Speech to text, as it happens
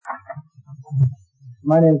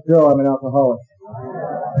My name's Bill. I'm an alcoholic.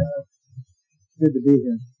 Good to be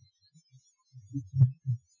here.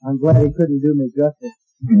 I'm glad he couldn't do me justice.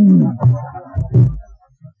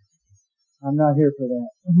 I'm not here for that.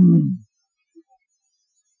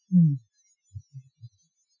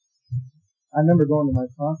 I remember going to my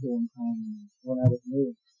sponsor one time when I was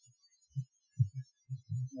new.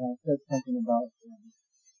 And I said something about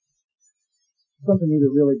something either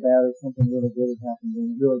really bad or something really good had happened.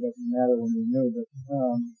 And it really doesn't matter when you're new. But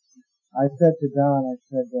I said to Don, I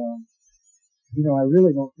said, I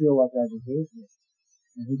really don't feel like I deserve this.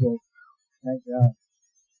 And he goes, thank God.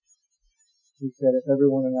 He said, if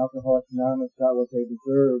everyone in Alcoholics Anonymous got what they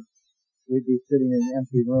deserved, we'd be sitting in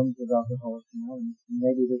empty rooms with Alcoholics Anonymous. And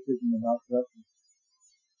maybe this isn't about justice.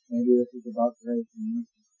 Maybe this is about grace and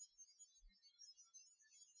mercy.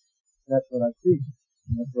 That's what I see.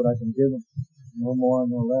 And that's what I can give them. No more,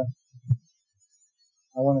 no less.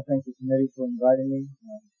 I want to thank the committee for inviting me.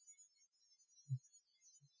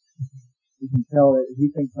 You can tell that he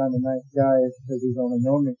thinks I'm a nice guy because he's only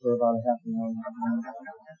known me for about a half an hour.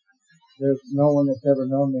 There's no one that's ever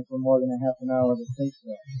known me for more than a half an hour that thinks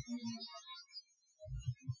that.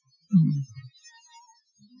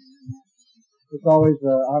 It's always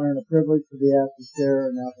an honor and a privilege to be asked to share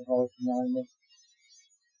in Alcoholics Anonymous.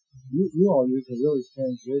 You all use a really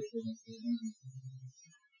strange word for me.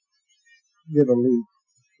 Give a lead.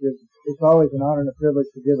 It's always an honor and a privilege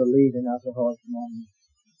to give a lead in Alcoholics Anonymous.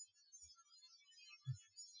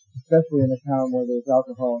 Especially in a town where there's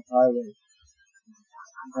alcoholic highways.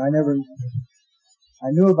 I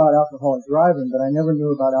knew about alcoholic driving, but I never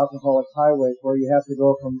knew about alcoholic highways where you have to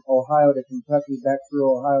go from Ohio to Kentucky, back through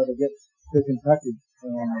Ohio to get to Kentucky.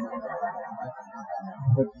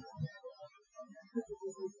 But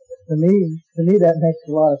to me that makes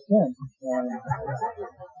a lot of sense.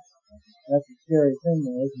 That's a scary thing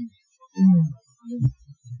though, isn't it?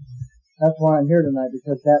 That's why I'm here tonight,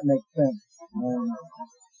 because that makes sense.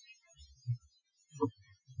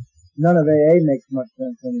 None of AA makes much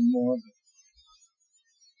sense anymore.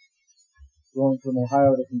 Going from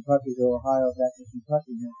Ohio to Kentucky to Ohio back to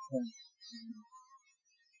Kentucky makes sense.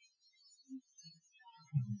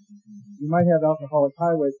 You might have alcoholic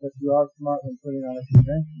highways, but you are smart when putting on a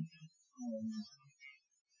convention.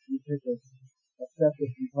 You pick a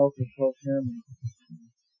obsessive compulsive co-chairman.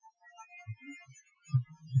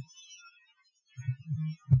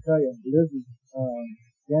 I tell you,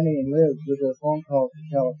 Jenny and Liz did their phone calls to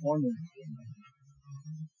California.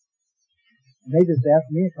 And they just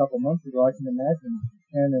asked me a couple months ago, I can imagine,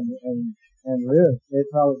 Ken and Liz,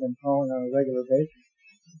 they've probably been calling on a regular basis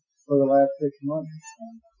for the last 6 months.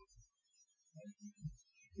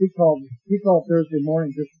 He called Thursday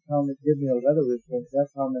morning just to give me a weather report.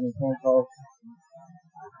 That's how many phone calls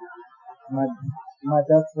my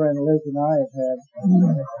best friend Liz and I have had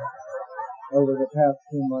over the past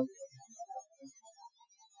 2 months.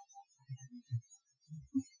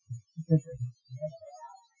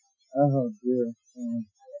 Oh dear.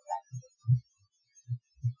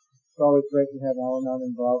 It's always great to have Al-Anon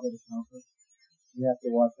involved at a conference. You have to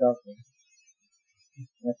watch out for it.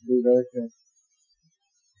 You have to be very careful.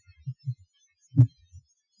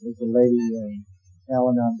 There's a lady,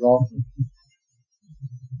 Al-Anon golfer,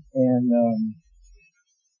 and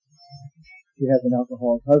she has an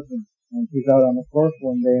alcoholic husband, and she's out on the course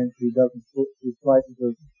one day, and she slices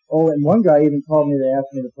her. Oh, and one guy even called me to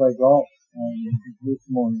ask me to play golf this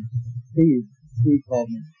morning. Steve called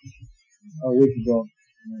me a week ago.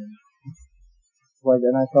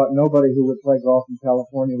 And I thought nobody who would play golf in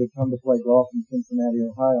California would come to play golf in Cincinnati,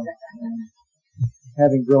 Ohio.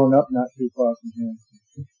 Having grown up not too far from here.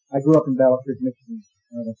 I grew up in Battle Creek, Michigan,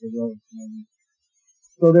 right up the road.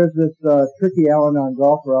 So there's this tricky Al-Anon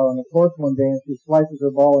golfer out on the course one day, and she slices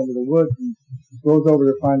her ball into the woods and goes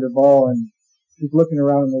over to find her ball, and she's looking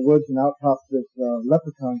around in the woods, and out pops this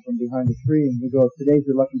leprechaun from behind a tree, and he goes, "Today's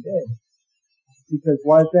your lucky day." She says,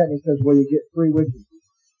 "Why is that?" And he says, "Well, you get free widgets."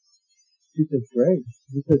 She says, "Great."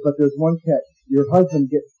 He says, "But there's one catch. Your husband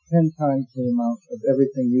gets 10 times the amount of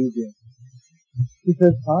everything you get." She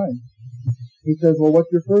says, "Fine." He says, "Well,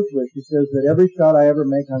 what's your first wish?" She says, "That every shot I ever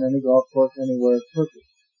make on any golf course anywhere is perfect."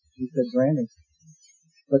 He said, "Granted.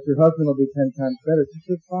 But your husband will be 10 times better." She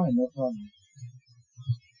says, "Fine, no problem."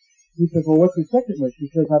 He says, "Well, what's your second wish?" She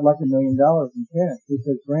says, "I'd like $1 million in cash." He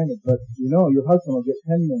says, "Granted, but your husband will get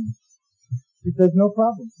 10 million." She says, "No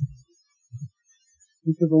problem."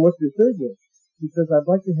 He says, "Well, what's your third wish?" She says, "I'd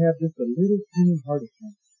like to have just a little teeny heart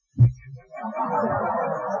attack."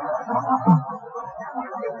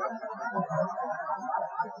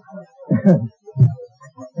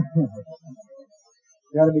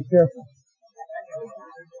 You got to be careful.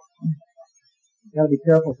 Got to be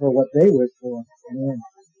careful for what they wish for. Man,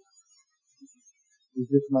 you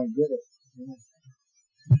just might get it. Yeah.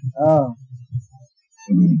 Oh.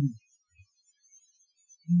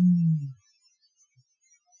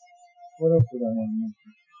 What else did I want to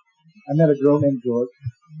mention? I met a girl named George.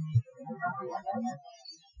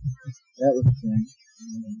 That was strange.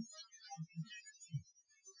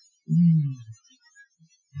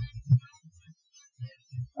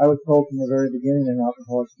 I was told from the very beginning in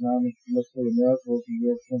Alcoholics Anonymous to look for the miracles and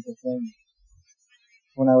real simple things.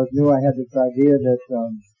 When I was new, I had this idea that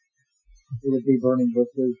it would be burning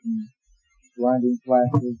bushes and blinding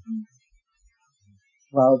flashes and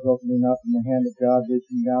clouds opening up and the hand of God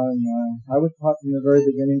reaching down. And I was taught from the very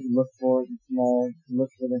beginning to look for it in small, to look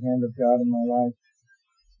for the hand of God in my life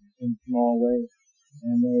in small ways.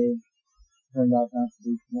 And they turned out not to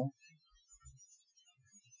be small.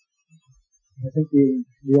 I think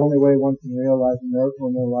the only way one can realize a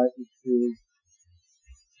miracle in their life is to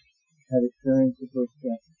have experienced the first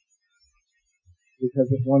step.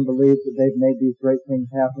 Because if one believes that they've made these great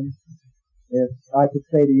things happen, if I could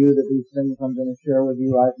say to you that these things I'm going to share with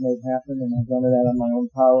you I've made happen and I've done it out of my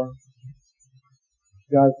own power,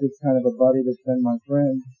 God's just kind of a buddy that's been my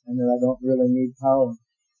friend and that I don't really need power,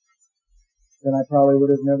 then I probably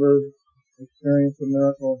would have never experienced a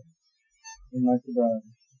miracle in my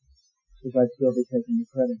sobriety, because I'd still be taking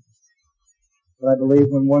the credit. But I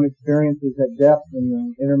believe when one experiences that depth in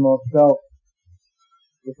the innermost self,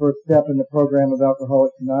 the first step in the program of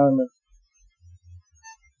Alcoholics Anonymous,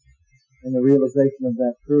 and the realization of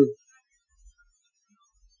that truth,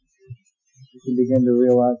 you can begin to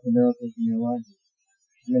realize the miracles in your life.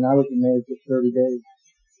 I mean, I was amazed at 30 days.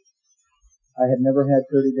 I had never had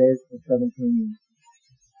 30 days for 17 years.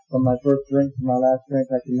 From my first drink to my last drink,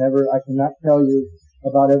 I cannot tell you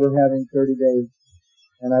about ever having 30 days.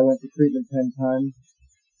 And I went to treatment 10 times,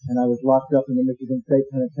 and I was locked up in the Michigan State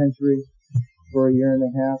Penitentiary for a year and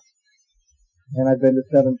a half. And I've been to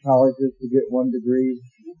 7 colleges to get 1 degree.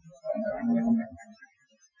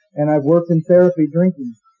 And I've worked in therapy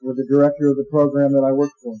drinking with the director of the program that I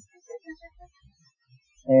worked for.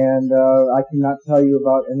 And I cannot tell you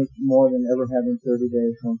about any more than ever having 30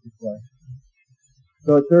 days home to play.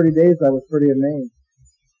 So at 30 days I was pretty amazed.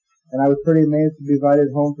 And I was pretty amazed to be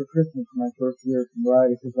invited home for Christmas my first year of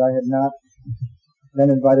sobriety, because I had not been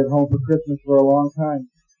invited home for Christmas for a long time.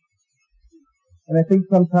 And I think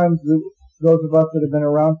sometimes those of us that have been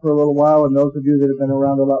around for a little while, and those of you that have been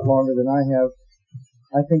around a lot longer than I have,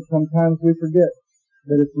 I think sometimes we forget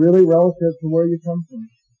that it's really relative to where you come from.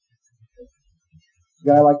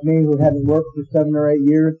 A guy like me who hadn't worked for 7 or 8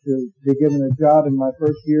 years to be given a job in my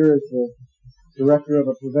first year as the director of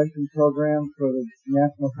a prevention program for the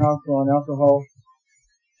National Council on Alcohol,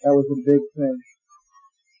 that was a big thing.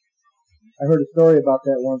 I heard a story about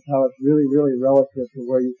that once, how it's really, really relative to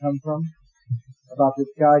where you come from, about this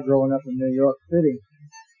guy growing up in New York City,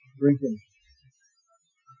 drinking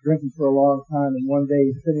for a long time, and one day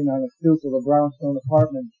he's sitting on a stoop of a brownstone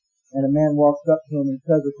apartment, and a man walks up to him and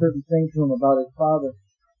says a certain thing to him about his father,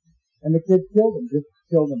 and the kid just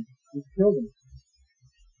killed him.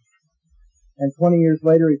 And 20 years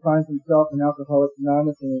later he finds himself in Alcoholics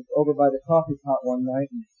Anonymous, and he's over by the coffee pot one night,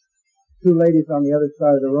 and 2 ladies on the other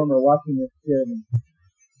side of the room are watching this kid, and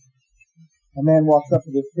a man walks up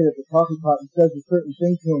to this kid at the coffee pot and says a certain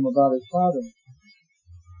thing to him about his father.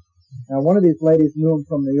 Now, one of these ladies knew him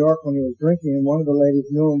from New York when he was drinking, and one of the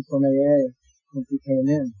ladies knew him from AA since he came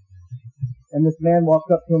in. And this man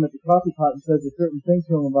walks up to him at the coffee pot and says a certain thing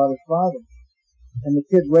to him about his father. And the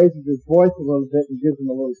kid raises his voice a little bit and gives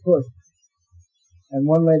him a little push. And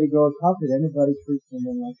one lady goes, "How could anybody treat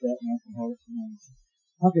someone like that in Alcoholics Anonymous?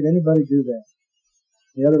 How could anybody do that?"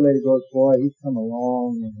 The other lady goes, "Boy, he's come a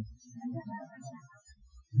long way."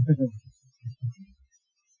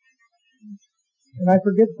 And I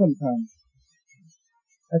forget sometimes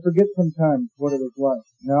what it was like.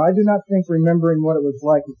 Now, I do not think remembering what it was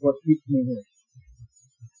like is what keeps me here.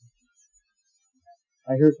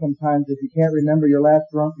 I hear sometimes if you can't remember your last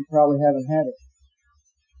drunk, you probably haven't had it.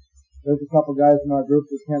 There's a couple guys in our group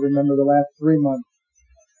that can't remember the last 3 months.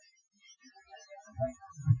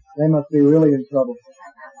 They must be really in trouble.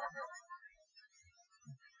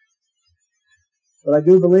 But I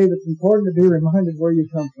do believe it's important to be reminded where you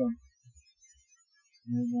come from.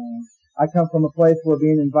 And I come from a place where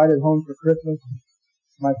being invited home for Christmas,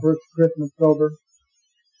 my first Christmas sober,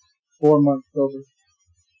 4 months sober,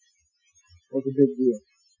 was a big deal.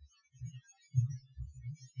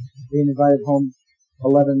 Being invited home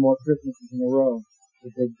 11 more Christmases in a row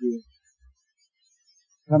was a big deal.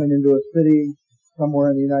 Coming into a city somewhere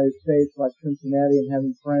in the United States like Cincinnati and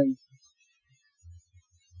having friends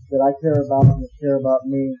that I care about and that care about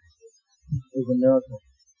me is a miracle.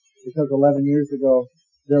 Because 11 years ago,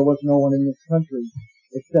 there was no one in this country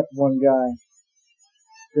except one guy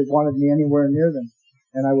that wanted me anywhere near them.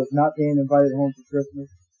 And I was not being invited home for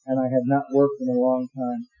Christmas, and I had not worked in a long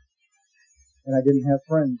time. And I didn't have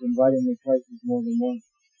friends inviting me places more than once.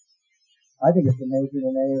 I think it's amazing,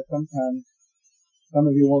 and sometimes, some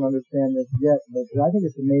of you won't understand this yet, but I think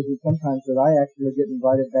it's amazing sometimes that I actually get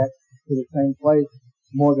invited back to the same place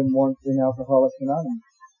more than once in Alcoholics Anonymous.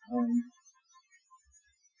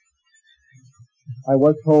 I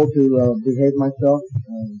was told to behave myself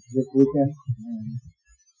this weekend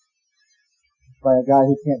by a guy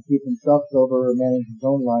who can't keep himself sober or manage his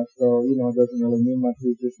own life, so, it doesn't really mean much.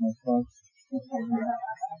 He's just my son.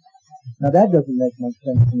 Now that doesn't make much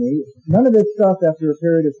sense to me. None of this stuff after a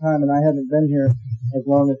period of time, and I haven't been here as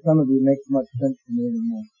long as some of you, makes much sense to me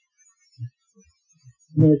anymore.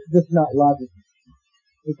 I mean, it's just not logical.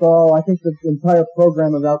 It's all, I think the entire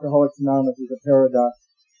program of Alcoholics Anonymous is a paradox.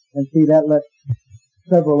 And see, that lets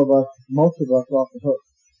several of us, most of us, off the hook.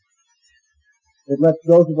 It lets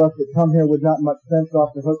those of us that come here with not much sense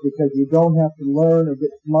off the hook because you don't have to learn or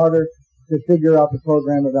get smarter to figure out the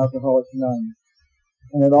program of Alcoholics Anonymous.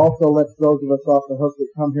 And it also lets those of us off the hook that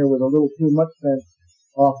come here with a little too much sense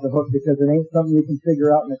off the hook because it ain't something you can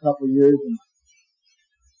figure out in a couple of years and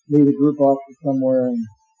lead a group off to somewhere and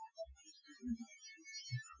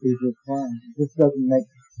be just fine. This doesn't make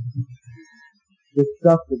this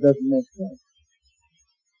stuff that doesn't make sense.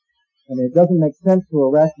 I mean, it doesn't make sense to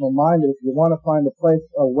a rational mind that if you want to find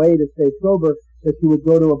a way to stay sober, that you would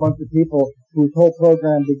go to a bunch of people whose whole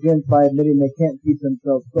program begins by admitting they can't keep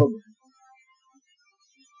themselves sober.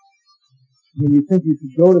 I mean, you think you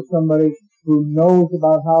should go to somebody who knows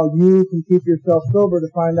about how you can keep yourself sober to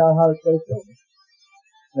find out how to stay sober.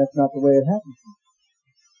 That's not the way it happens.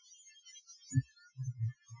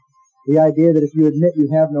 The idea that if you admit you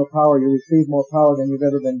have no power, you receive more power than you've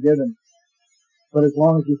ever been given. But as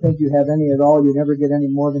long as you think you have any at all, you never get any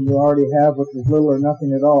more than you already have, which is little or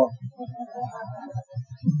nothing at all.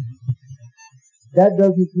 That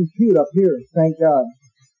doesn't compute up here, thank God.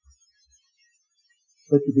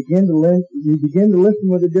 But you begin to listen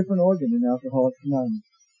with a different organ in Alcoholics Anonymous.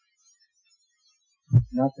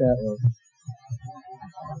 Not that organ.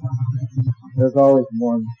 There's always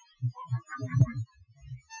one.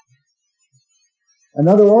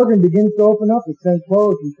 Another organ begins to open up. It's been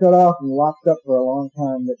closed and shut off and locked up for a long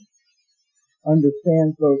time that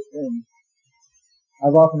understands those things.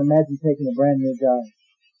 I've often imagined taking a brand new guy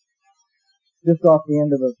just off the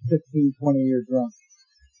end of a 15, 20-year drunk.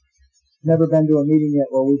 Never been to a meeting yet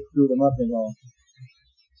where we screwed him up at all.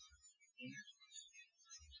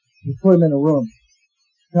 You put him in a room,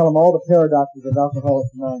 tell him all the paradoxes of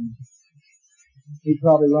Alcoholics Anonymous. He'd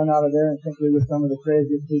probably run out of there and think we were some of the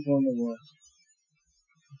craziest people in the world.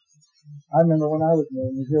 I remember when I was new,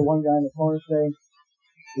 and you'd hear one guy in the corner say,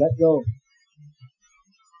 "Let go."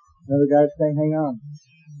 Another guy would say, "Hang on."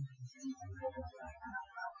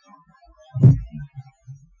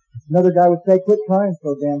 Another guy would say, "Quit trying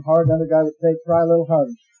so damn hard." Another guy would say, "Try a little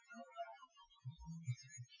harder."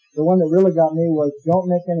 The one that really got me was, "Don't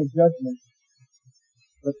make any judgments,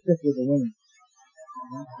 but stick with the women."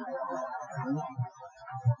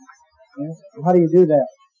 How do you do that?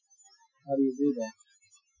 How do you do that?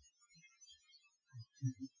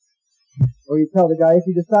 Or you tell the guy, if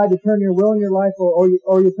you decide to turn your will in your life, or you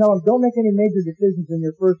tell him, don't make any major decisions in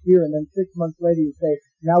your first year, and then 6 months later you say,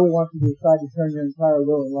 now we want you to decide to turn your entire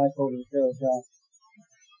will and life over to the care of God.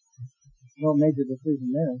 No major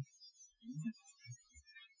decision there.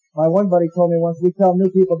 My one buddy told me once, we tell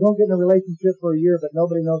new people, don't get in a relationship for a year, but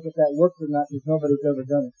nobody knows if that works or not because nobody's ever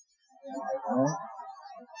done it. Right?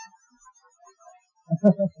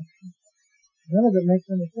 None of it makes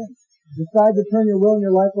any sense. Decide to turn your will and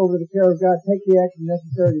your life over to the care of God. Take the action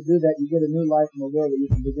necessary to do that. You get a new life and a will that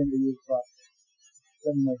you can begin to use properly.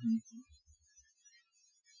 Doesn't make any sense.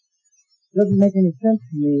 Doesn't make any sense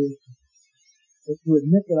to me that to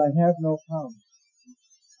admit that I have no power.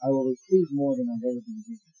 I will receive more than I've ever been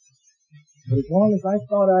given. But as long as I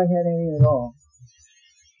thought I had any at all,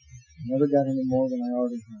 I never got any more than I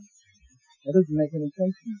already had. That doesn't make any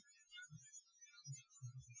sense to me.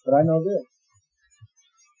 But I know this.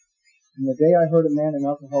 From the day I heard a man in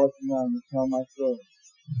Alcoholics Anonymous tell my story,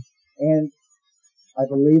 and I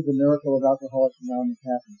believe the miracle of Alcoholics Anonymous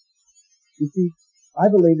happened. You see, I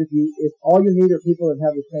believe if all you need are people that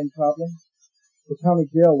have the same problem, the county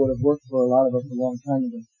jail would have worked for a lot of us a long time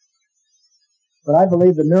ago. But I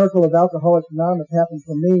believe the miracle of Alcoholics Anonymous happened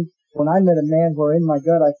for me when I met a man where in my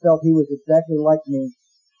gut I felt he was exactly like me,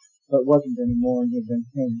 but wasn't anymore and had been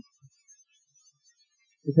changed.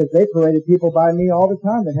 Because they paraded people by me all the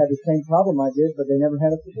time that had the same problem I did, but they never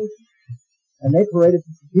had a solution. And they paraded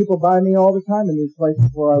people by me all the time in these places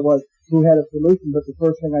where I was who had a solution, but the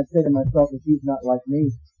first thing I'd say to myself is, he's not like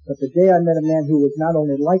me. But the day I met a man who was not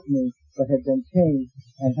only like me, but had been changed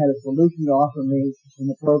and had a solution to offer me in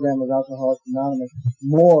the program of Alcoholics Anonymous,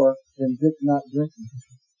 more than just not drinking.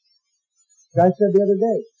 The guy said the other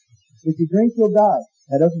day, if you drink, you'll die.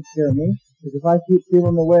 That doesn't scare me, because if I keep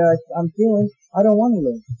feeling the way I'm feeling, I don't want to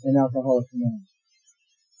live in Alcoholics Anonymous.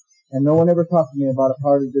 And no one ever talked to me about a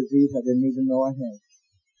part of the disease I didn't even know I had.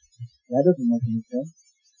 That doesn't make any sense.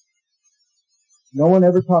 No one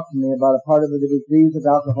ever talked to me about a part of the disease of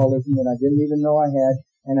alcoholism that I didn't even know I had,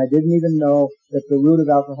 and I didn't even know that the root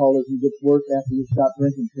of alcoholism gets worse after you stop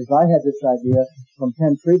drinking, because I had this idea from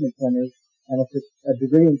 10 treatment centers and a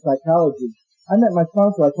degree in psychology. I met my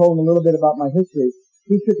sponsor. I told him a little bit about my history.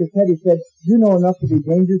 He shook his head. He said, you know enough to be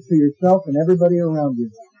dangerous to yourself and everybody around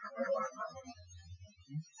you.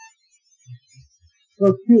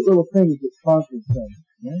 Those cute little things that sponsors say.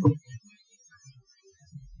 Right?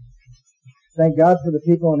 Thank God for the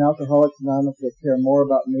people in Alcoholics Anonymous that care more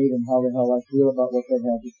about me than how the hell I feel about what they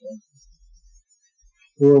have to say.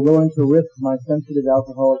 Who are willing to risk my sensitive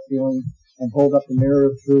alcoholic feelings and hold up the mirror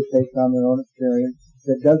of truth based on their own experience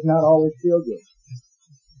that does not always feel good.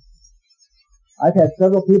 I've had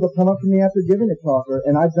several people come up to me after giving a talk,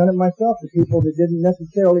 and I've done it myself to people that didn't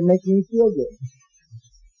necessarily make me feel good.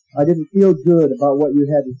 I didn't feel good about what you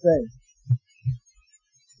had to say.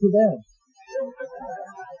 Too bad.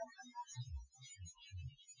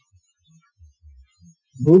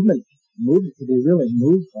 Movement to be really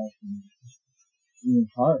moved by something in your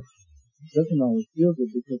heart. It doesn't always feel good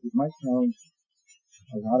because it might challenge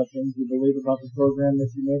a lot of things you believe about the program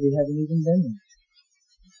that you maybe haven't even been in.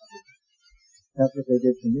 That's what they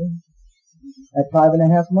did to me. At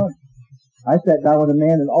 5.5 months, I sat down with a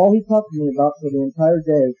man and all he talked to me about for the entire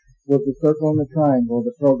day was the circle and the triangle,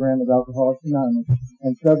 the program of Alcoholics Anonymous,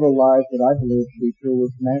 and several lies that I believed to be true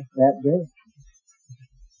were smashed that day.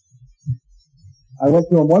 I went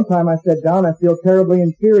to him one time, I said, Don, I feel terribly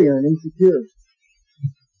inferior and insecure.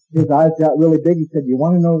 His eyes got really big. He said, you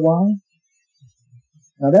want to know why?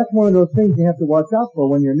 Now that's one of those things you have to watch out for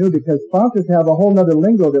when you're new, because sponsors have a whole other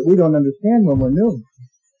lingo that we don't understand when we're new.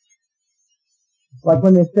 Like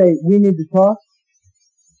when they say, we need to talk.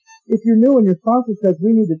 If you're new and your sponsor says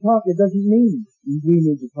we need to talk, it doesn't mean we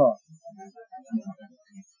need to talk.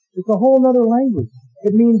 It's a whole other language.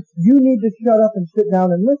 It means you need to shut up and sit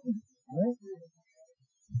down and listen. Right?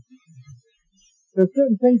 There's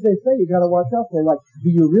certain things they say you got to watch out for, like,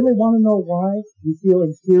 do you really want to know why you feel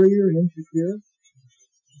inferior and insecure?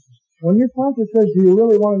 When your sponsor says, do you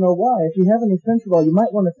really want to know why? If you have any sense at all, you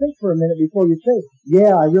might want to think for a minute before you say,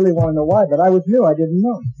 yeah, I really want to know why, but I was new, I didn't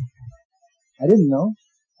know. I didn't know.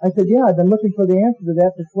 I said, yeah, I've been looking for the answer to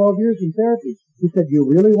that for 12 years in therapy. He said, do you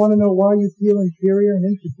really want to know why you feel inferior and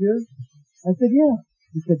insecure? I said, yeah.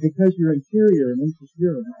 He said, because you're inferior and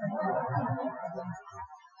insecure.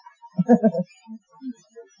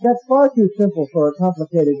 That's far too simple for a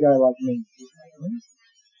complicated guy like me.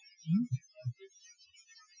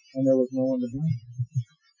 And there was no one to blame.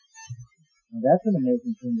 Now that's an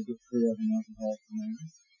amazing thing to get free of in Alcoholics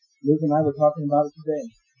Anonymous. Liz and I were talking about it today.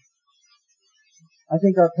 I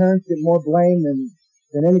think our parents get more blame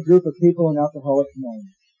than any group of people in Alcoholics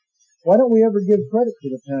Anonymous. Why don't we ever give credit to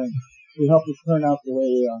the parents who helped us turn out the way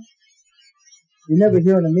we are? You never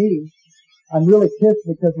hear in a meeting, I'm really pissed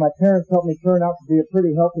because my parents helped me turn out to be a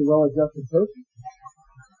pretty healthy, well-adjusted person.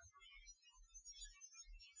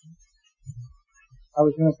 I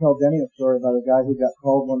was going to tell Denny a story about a guy who got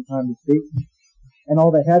called one time to speak, and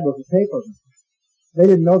all they had was a tape of him. They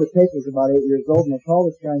didn't know the tape was about 8 years old, and they called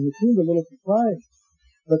this guy, and he seemed a little surprised,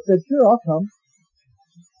 but said, sure, I'll come.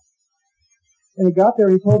 And he got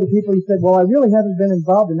there, he told the people, he said, well, I really haven't been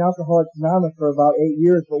involved in Alcoholics Anonymous for about 8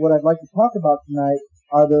 years, but what I'd like to talk about tonight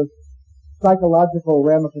are the psychological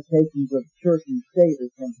ramifications of church and state or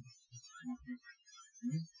something.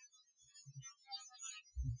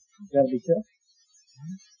 You gotta be careful.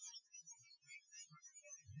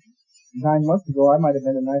 9 months ago, I might have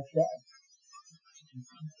been a nice guy.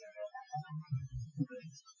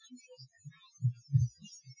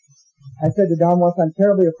 I said to Don once, I'm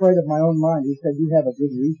terribly afraid of my own mind. He said, you have a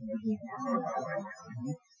good reason to be.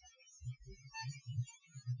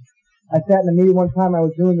 I sat in a meeting one time, I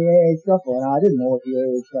was doing the AA shuffle, and I didn't know what the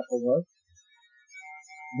AA shuffle was.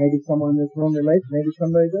 Maybe someone in this room relates, maybe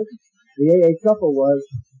somebody doesn't. The AA shuffle was,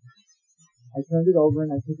 I turned it over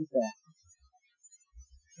and I took it back.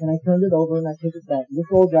 And I turned it over and I took it back. And this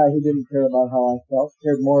old guy who didn't care about how I felt,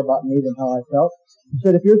 cared more about me than how I felt, he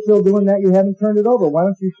said, if you're still doing that, you haven't turned it over. Why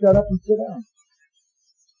don't you shut up and sit down?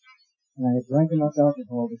 And I had drank enough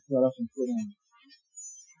alcohol to shut up and sit down.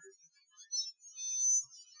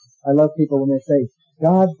 I love people when they say,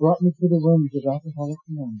 God brought me to the rooms of Alcoholics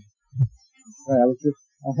Anonymous. Right, I was just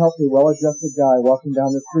a healthy, well-adjusted guy walking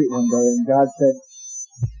down the street one day, and God said,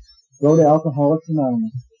 go to Alcoholics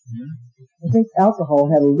Anonymous. I think alcohol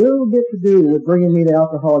had a little bit to do with bringing me to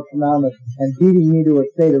Alcoholics Anonymous and beating me to a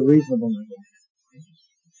state of reasonableness.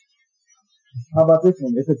 How about this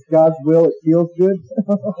one? If it's God's will, it feels good.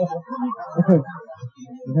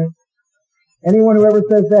 Anyone who ever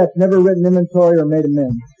says that's never written inventory or made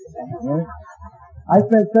amends. Right? I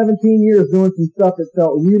spent 17 years doing some stuff that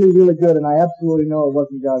felt really, really good, and I absolutely know it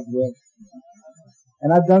wasn't God's will.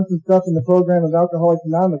 And I've done some stuff in the program of Alcoholics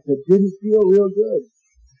Anonymous that didn't feel real good.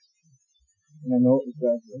 And I know it was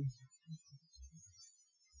God's will.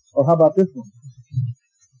 Or how about this one?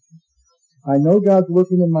 I know God's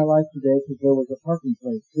working in my life today because there was a parking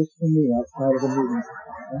place just for me outside of the meeting.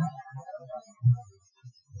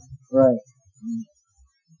 Right.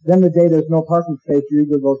 Then the day there's no parking space, your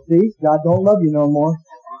ego goes, see, God don't love you no more.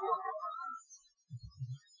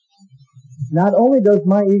 Not only does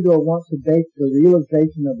my ego want to base the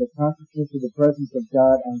realization of the consciousness of the presence of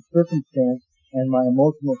God on circumstance and my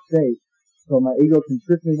emotional state, so my ego can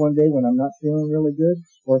trick me one day when I'm not feeling really good,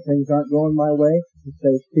 or things aren't going my way, to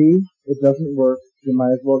say, see, it doesn't work, you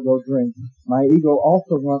might as well go drink. My ego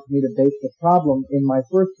also wants me to base the problem in my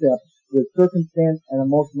first step with circumstance and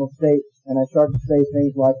emotional state, and I start to say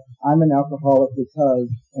things like, I'm an alcoholic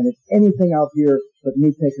because, and it's anything out here but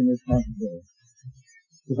me taking responsibility.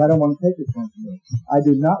 Because I don't want to take responsibility. I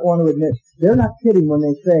do not want to admit, they're not kidding when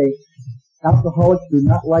they say, alcoholics do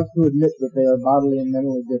not like to admit that they are bodily and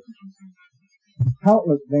mentally deficient.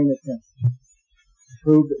 Countless vain attempts to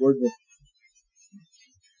prove that we're different.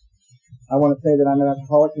 I want to say that I'm an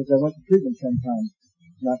alcoholic because I went to treatment 10 times.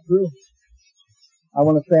 Not true. I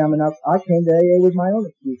want to say I came to AA with my own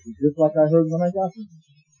excuses, just like I heard when I got here.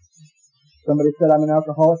 Somebody said I'm an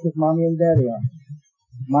alcoholic because mommy and daddy are.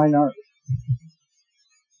 Mine aren't.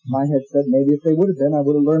 My head said maybe if they would have been, I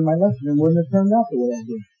would have learned my lesson and wouldn't have turned out the way I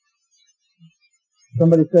did.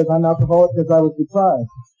 Somebody says I'm alcoholic because I was deprived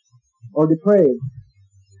or depraved.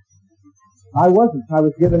 I wasn't. I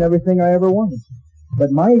was given everything I ever wanted.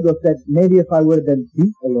 But my ego said maybe if I would have been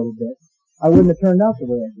beat a little bit, I wouldn't have turned out the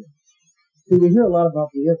way I did. See, we hear a lot about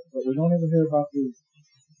the ifs, but we don't ever hear about the...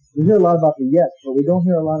 We hear a lot about the yes, but we don't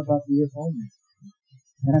hear a lot about the if only.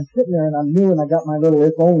 And I'm sitting there and I'm new and I got my little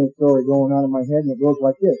if only story going on in my head, and it goes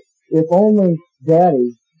like this. If only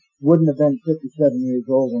Daddy wouldn't have been 57 years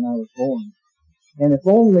old when I was born. And if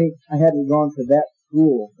only I hadn't gone to that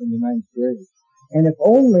school in the 9th grade. And if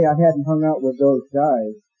only I hadn't hung out with those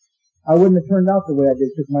guys, I wouldn't have turned out the way I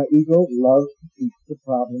did, because my ego loves to keep the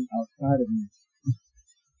problem outside of me.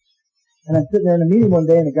 And I'm sitting there in a meeting one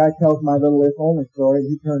day, and a guy tells my little if-only story, and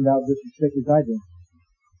he turned out just as sick as I did.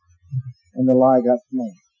 And the lie got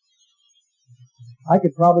small. I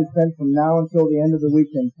could probably spend from now until the end of the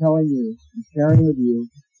weekend telling you and sharing with you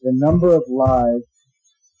the number of lies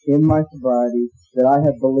in my sobriety that I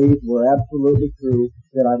have believed were absolutely true,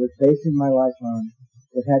 that I was basing my life on,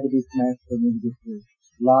 that had to be smashed for me to get through.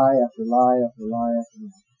 Lie after lie after lie after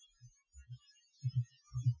lie.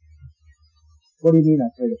 What do you mean I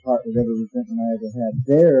played a part with every resentment I ever had?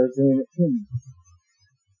 They're doing it to me.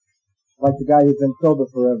 Like the guy who's been sober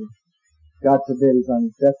forever. God forbid he's on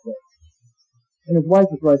his deathbed. And his wife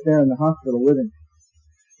is right there in the hospital with him.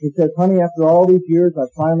 He says, honey, after all these years, I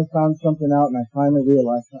finally found something out and I finally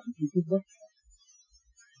realized something. She says, what?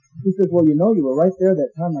 He says, well, you know, you were right there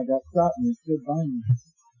that time I got shot and you stood by me.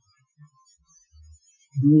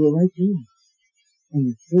 And you were right there. And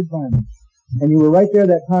you stood by me. And you were right there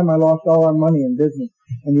that time I lost all our money in business.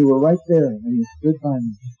 And you were right there and you stood by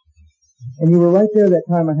me. And you were right there that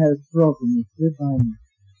time I had a stroke and you stood by me.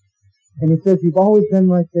 And he says, you've always been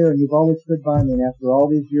right there and you've always stood by me. And after all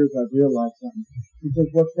these years, I've realized something. He says,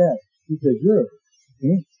 what's that? He says, you're a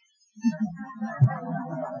pimp.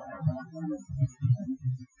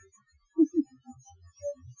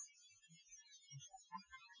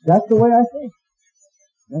 That's the way I think.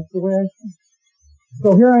 That's the way I think.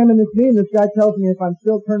 So here I am in this meeting. This guy tells me if I'm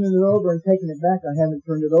still turning it over and taking it back, I haven't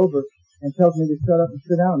turned it over, and tells me to shut up and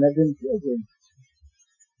sit down. That didn't feel good.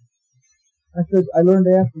 I said, I learned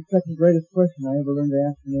to ask the second greatest question I ever learned to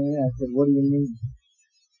ask in AA. I said, what do you mean?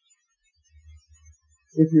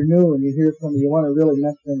 If you're new and you hear somebody, you want to really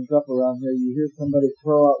mess things up around here, you hear somebody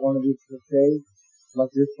throw out one of these cliches,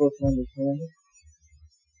 like you're supposed to understand it.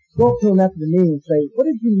 go up to him after the meeting and say, what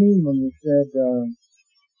did you mean when you said,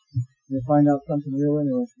 you'll find out something real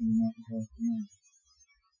interesting about the past tonight?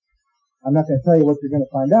 I'm not going to tell you what you're going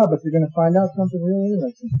to find out, but you're going to find out something real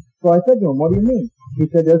interesting. So I said to him, what do you mean? He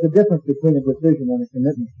said, there's a difference between a decision and a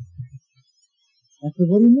commitment. I said,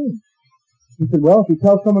 what do you mean? He said, well, if you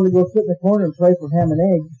tell someone to go sit in the corner and pray for ham and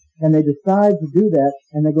eggs, and they decide to do that,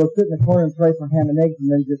 and they go sit in the corner and pray for ham and eggs,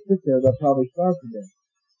 and then just sit there, they'll probably starve to death.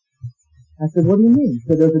 I said, what do you mean? He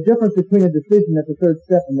said, there's a difference between a decision at the third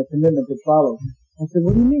step and the commitment that follows. I said,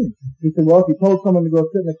 what do you mean? He said, well, if you told someone to go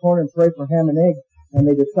sit in the corner and pray for ham and eggs, and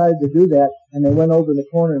they decided to do that, and they went over in the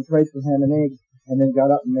corner and prayed for ham and eggs, and then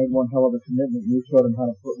got up and made one hell of a commitment, and you showed them how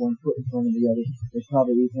to put one foot in front of the other, they'd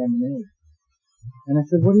probably eat ham and eggs. And I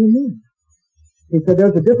said, what do you mean? He said,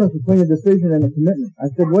 there's a difference between a decision and a commitment. I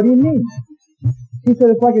said, what do you mean? He said,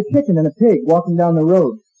 it's like a chicken and a pig walking down the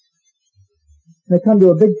road. They come to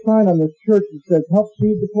a big sign on this church that says, help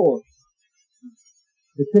feed the poor.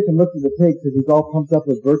 The chicken looks at the pig because he's all pumped up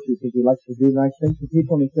with virtue because he likes to do nice things for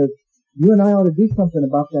people, and he says, you and I ought to do something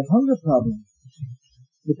about that hunger problem.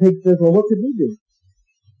 The pig says, well, what could we do?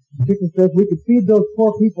 The chicken says, we could feed those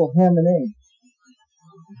poor people ham and eggs.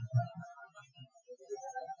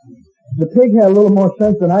 The pig had a little more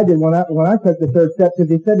sense than I did when I took the third step,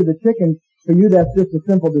 because he said to the chicken, for you that's just a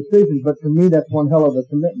simple decision, but for me that's one hell of a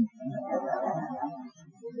commitment.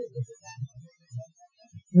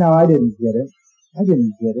 Now, I didn't get it.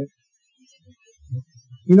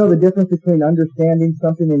 You know the difference between understanding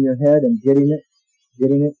something in your head and getting it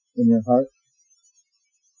in your heart?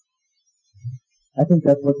 I think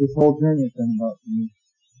that's what this whole journey has been about for me.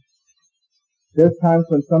 There's times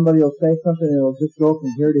when somebody will say something and it'll just go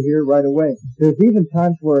from here to here right away. There's even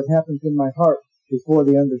times where it happens in my heart before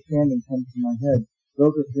the understanding comes to my head.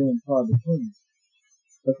 Those are few and far between.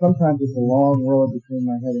 But sometimes it's a long road between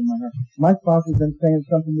my head and my heart. My spouse has been saying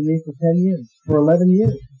something to me for 10 years, for 11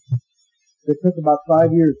 years. It took about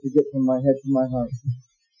 5 years to get from my head to my heart.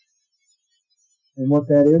 And what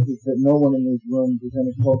that is that no one in these rooms is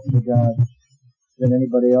any closer to God than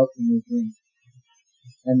anybody else in these rooms.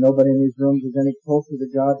 And nobody in these rooms is any closer to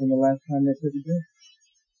God than the last time they took a drink.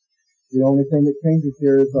 The only thing that changes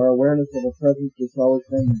here is our awareness of a presence that's always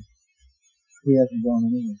been there. He hasn't gone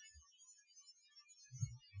anywhere.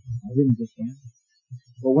 I didn't just that.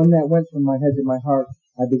 But when that went from my head to my heart,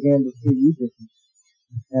 I began to see you different.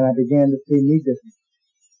 And I began to see me different.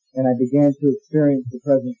 And I began to experience the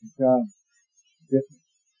presence of God different.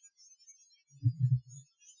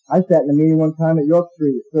 I sat in a meeting one time at York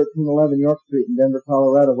Street, at 1311 York Street in Denver,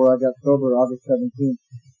 Colorado, where I got sober August 17th,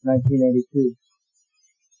 1982.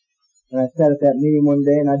 And I sat at that meeting one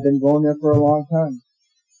day, and I'd been going there for a long time.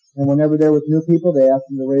 And whenever there was new people, they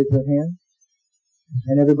asked them to raise their hand.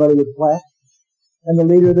 And everybody would clap. And the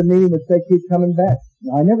leader of the meeting would say, keep coming back.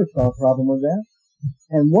 Now, I never saw a problem with that.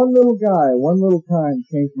 And one little guy, one little time,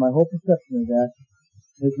 changed my whole perception of that.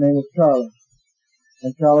 His name was Charlie.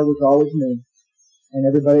 And Charlie was always new. And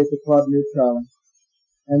everybody at the club knew Charlie.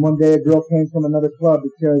 And one day a girl came from another club to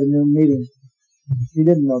chair the new meeting. She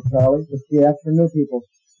didn't know Charlie, but she asked for new people.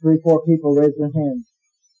 3, 4 people raised their hands.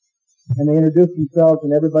 And they introduced themselves,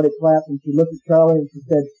 and everybody clapped, and she looked at Charlie and she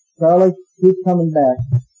said, Charlie, keep coming back.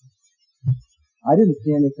 I didn't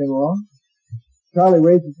see anything wrong. Charlie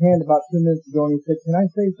raised his hand about 2 minutes ago, and he said, can I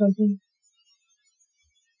say something?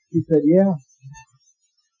 She said, yeah.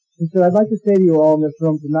 He said, I'd like to say to you all in this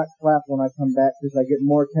room to not clap when I come back, because I get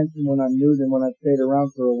more attention when I'm new than when I've stayed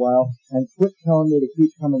around for a while, and quit telling me to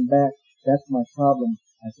keep coming back. That's my problem.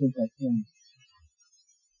 I think I can.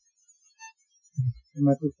 And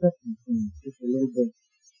my perception changed just a little bit.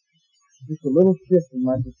 Just a little shift in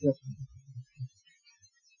my perception.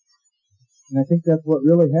 And I think that's what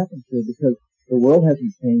really happened here, because the world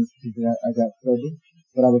hasn't changed because I got sober,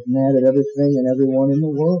 but I was mad at everything and everyone in the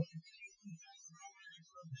world.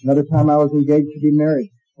 Another time I was engaged to be married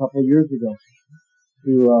a couple of years ago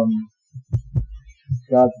to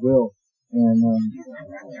God's will. And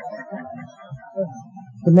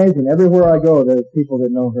it's amazing. Everywhere I go, there's people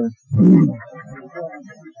that know her.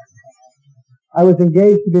 I was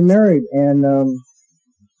engaged to be married, and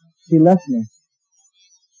she left me.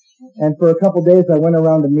 And for a couple of days, I went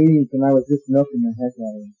around to meetings, and I was just milking the heck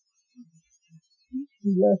out of her.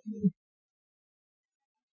 She left me.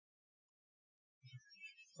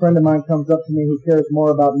 A friend of mine comes up to me who cares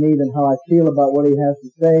more about me than how I feel about what he has to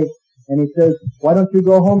say, and he says, why don't you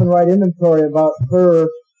go home and write inventory about her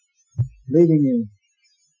leaving you?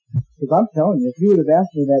 Because I'm telling you, if you would have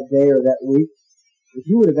asked me that day or that week, if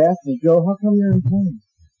you would have asked me, Joe, how come you're in pain?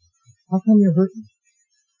 How come you're hurting?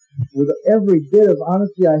 With every bit of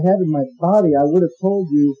honesty I had in my body, I would have told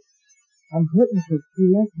you I'm hurting because she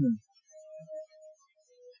left me.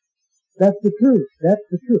 That's the truth. That's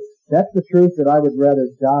the truth. That's the truth that I would rather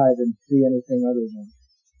die than see anything other than.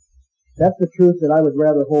 That's the truth that I would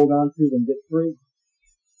rather hold on to than get free.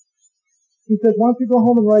 He says, why don't you go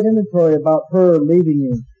home and write inventory about her leaving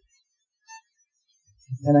you?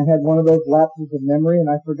 And I had one of those lapses of memory, and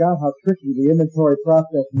I forgot how tricky the inventory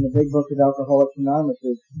process in the Big Book of Alcoholics Anonymous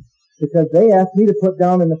is. Because they asked me to put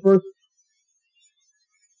down in the first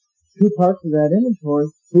 2 parts of that inventory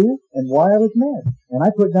who and why I was mad. And I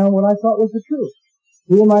put down what I thought was the truth.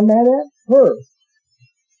 Who am I mad at? Her.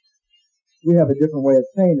 We have a different way of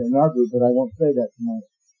saying it in our group, but I won't say that tonight.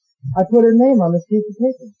 I put her name on this piece of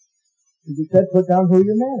paper. It said, put down who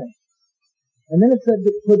you're mad at. And then it said,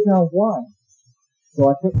 put down why. So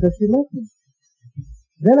I put 50 left me.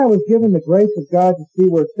 Then I was given the grace of God to see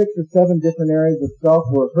where 6 or 7 different areas of self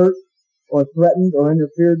were hurt or threatened or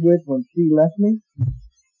interfered with when she left me.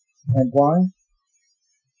 And why?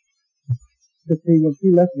 To see when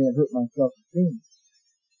she left me, it hurt my self-esteem.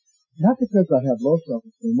 Not because I have low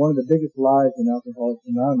self-esteem. One of the biggest lies in Alcoholics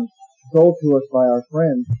Anonymous, sold to us by our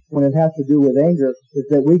friends, when it has to do with anger, is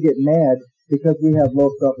that we get mad because we have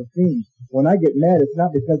low self-esteem. When I get mad, it's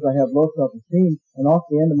not because I have low self-esteem, and off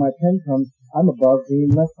the end of my pen comes, I'm above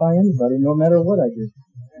being left by anybody, no matter what I do.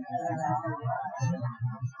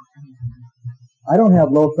 I don't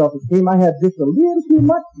have low self-esteem. I have just a little too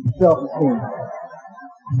much self-esteem.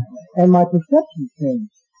 And my perception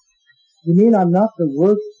changed. You mean I'm not the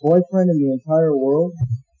worst boyfriend in the entire world?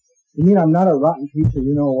 You mean I'm not a rotten piece of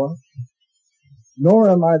you-know-what? Nor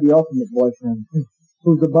am I the ultimate boyfriend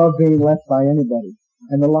who's above being left by anybody.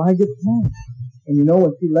 And the lie gets mad. And you know,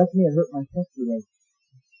 when she left me, it hurt my sex relation.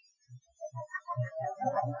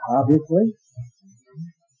 Obviously.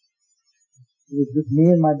 It was just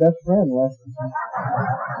me and my best friend left.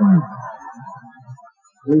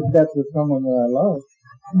 At least that's with someone that I love.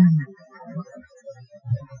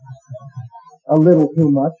 A little too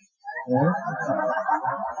much. Right?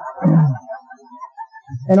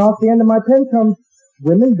 And off the end of my pen comes,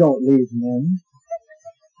 women don't leave men.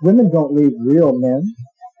 Women don't leave real men.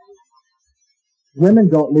 Women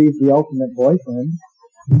don't leave the ultimate boyfriend.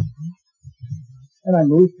 And I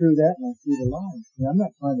move through that and I see the lies. And I'm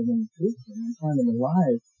not finding any truth in it. I'm finding the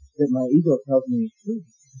lies that my ego tells me is true.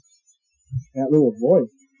 That little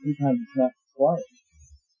voice, sometimes it's not quiet.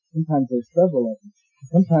 Sometimes there's several of them.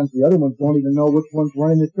 Sometimes the other ones don't even know which one's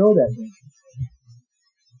running the show that day.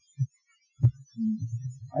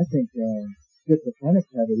 I think schizophrenics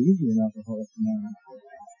have it easy in Alcoholics Anonymous.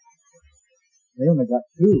 They only got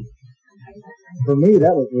 2. For me,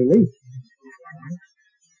 that was relief.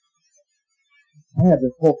 I had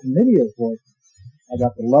this whole committee of voices. I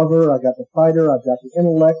got the lover, I got the fighter, I've got the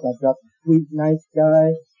intellect, I've got the sweet, nice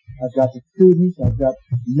guy, I've got the student, I've got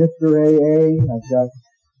Mr. AA, I've got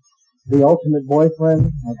the ultimate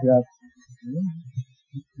boyfriend, I've got...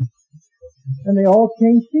 And they all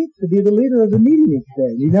change seats to be the leader of the meeting each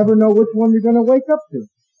day. You never know which one you're going to wake up to.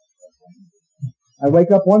 I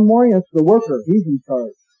wake up one morning, it's the worker. He's in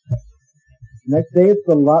charge. Next day, it's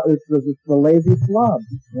the lazy slob.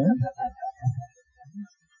 Yeah?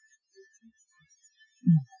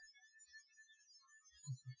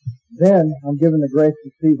 Then, I'm given the grace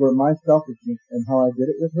to see where my selfishness and how I did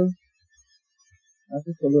it with her. That's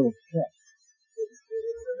just a little check.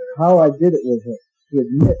 How I did it with her. To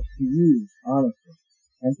admit to you, honestly,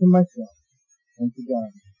 and to myself, and to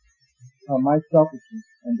God, how my selfishness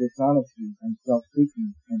and dishonesty and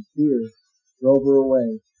self-seeking and fear drove her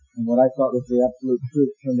away, and what I thought was the absolute truth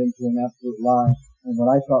turned into an absolute lie, and what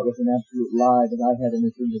I thought was an absolute lie that I had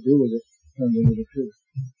anything to do with it turned into the truth,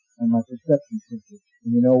 and my perception shifted.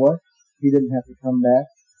 And you know what? He didn't have to come back,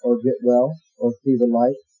 or get well, or see the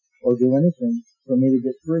light, or do anything for me to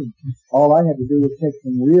get free. All I had to do was take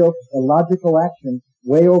some real illogical action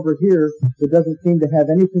way over here that doesn't seem to have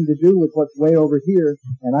anything to do with what's way over here,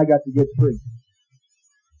 and I got to get free.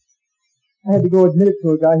 I had to go admit it to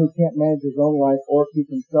a guy who can't manage his own life or keep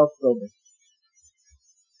himself sober,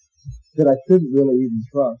 that I shouldn't really even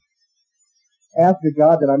trust. Ask a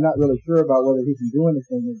God that I'm not really sure about whether he can do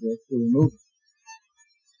anything with this to remove it.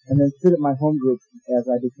 And then sit at my home group as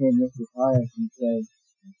I became Mr. Pius and say,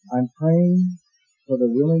 I'm praying for the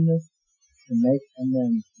willingness to make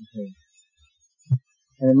amends to her.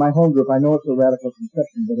 And in my home group, I know it's a radical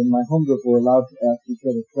conception, but in my home group we're allowed to ask each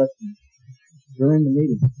other questions during the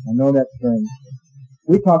meeting. I know that's strange.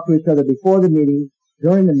 We talk to each other before the meeting,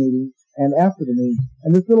 during the meeting, and after the meeting.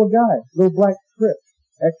 And this little guy, little black Crip,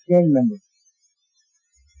 ex-gang member,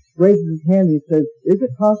 raises his hand and he says, is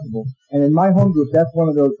it possible? And in my home group, that's one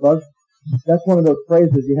of those That's one of those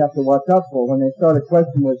phrases you have to watch out for. When they start a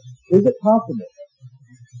question with, is it possible?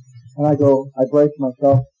 And I brace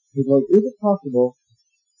myself. He goes, is it possible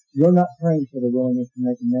you're not praying for the willingness to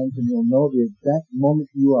make amends, and you'll know the exact moment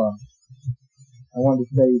you are? I wanted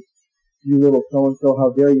to say, you little so-and-so,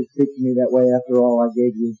 how dare you speak to me that way after all I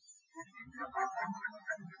gave you?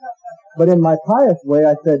 But in my pious way,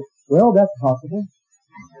 I said, well, that's possible.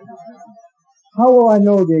 How will I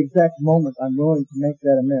know the exact moment I'm willing to make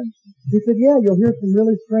that amends? He said, yeah, you'll hear some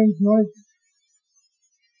really strange noises.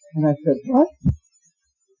 And I said, what?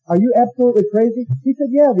 Are you absolutely crazy? He said,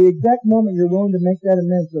 yeah, the exact moment you're willing to make that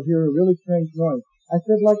amends, you'll hear a really strange noise. I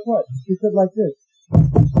said, like what? He said, like this.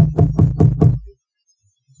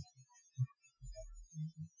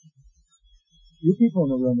 You people in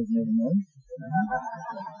the room have made amends.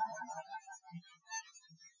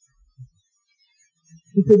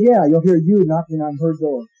 He said, yeah, you'll hear you knocking on her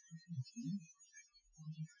door.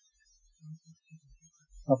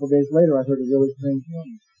 A couple of days later, I heard a really strange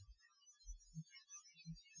noise.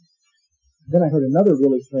 Then I heard another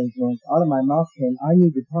really strange noise. Out of my mouth came, I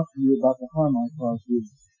need to talk to you about the harm I caused you.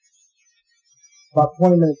 About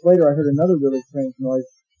 20 minutes later, I heard another really strange noise.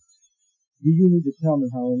 You need to tell me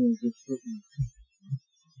how any of this hurt me.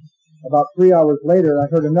 About 3 hours later, I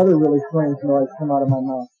heard another really strange noise come out of my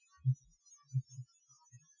mouth.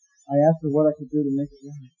 I asked her what I could do to make it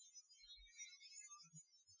right.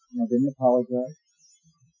 And I didn't apologize.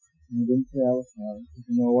 And I didn't say I was sorry. But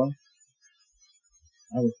you know what?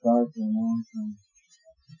 I was sorry for a long time.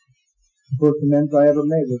 The first amends I ever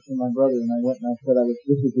made was to my brother, and I went and I said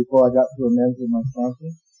this was before I got to amends with my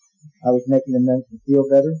sponsor. I was making amends to feel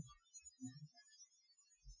better.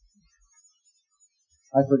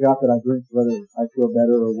 I forgot that I drink whether I feel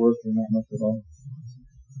better or worse or not much at all.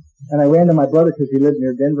 And I ran to my brother because he lived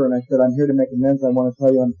near Denver, and I said, I'm here to make amends. I want to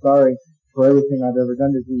tell you I'm sorry for everything I've ever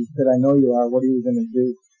done to you. He said, I know you are. What are you going to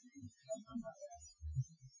do?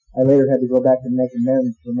 I later had to go back and make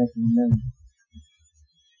amends for making amends.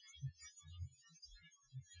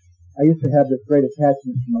 I used to have this great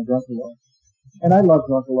attachment to my drunk-a-laws. And I love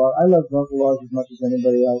drunk-a-laws. I love drunk-a-laws as much as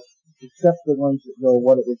anybody else, except the ones that go,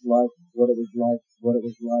 what it was like, what it was like, what it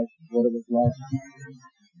was like, what it was like.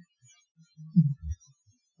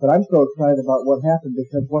 But I'm so excited about what happened,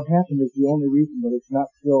 because what happened is the only reason that it's not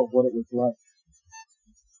still what it was like.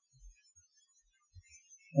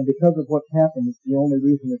 And because of what's happened, it's the only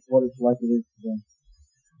reason it's what it's like it is today.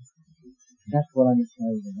 That's what I'm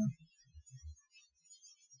excited about.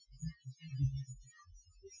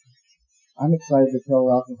 I'm excited to tell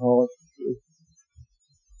alcoholics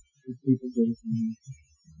these people did it for me.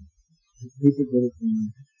 These people did it for me.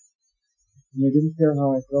 And they didn't care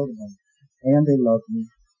how I felt about it. And they loved me.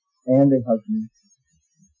 And they hugged me.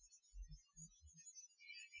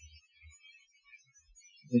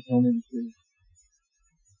 They told me the truth.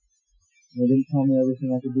 They didn't tell me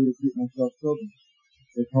everything I could do to keep myself sober.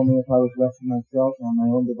 They told me if I was left to myself on my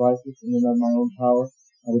own devices and of my own power,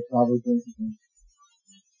 I would probably drink again.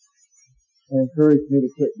 They encouraged me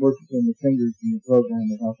to quit worshiping the fingers in the program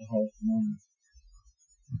of Alcoholics Anonymous.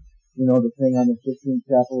 You know the thing on the 16th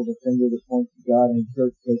chapel, the finger that points to God. In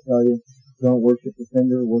church they tell you, don't worship the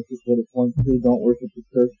finger, worship what it points to, don't worship the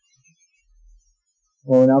church.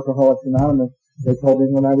 Well, in Alcoholics Anonymous, they told me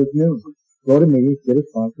when I was new, go to meetings, get a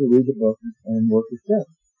sponsor, read the book, and work the steps.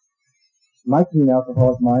 My keen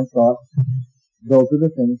alcoholic mind thought, those are the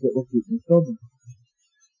things that will keep me sober.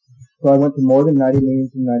 So I went to more than 90 meetings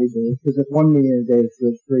in 90 days, because if one meeting a day is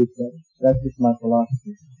good, 3 steps. That's just my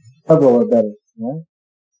philosophy. Several are better, right?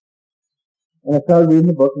 And I started reading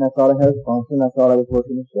the book, and I thought I had a sponsor, and I thought I was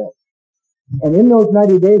working the steps. And in those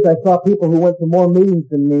 90 days, I saw people who went to more meetings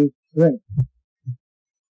than me drink.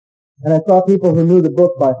 And I saw people who knew the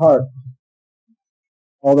book by heart.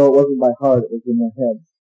 Although it wasn't by heart, it was in their head.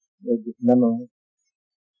 They just memorized.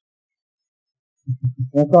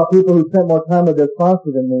 And I saw people who spent more time with their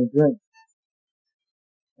sponsor than they drink.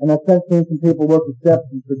 And I've seen some people work the steps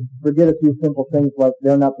and forget a few simple things like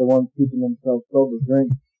they're not the ones keeping themselves sober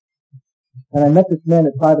drink. And I met this man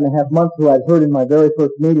at 5.5 months who I'd heard in my very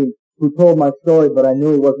first meeting, who told my story, but I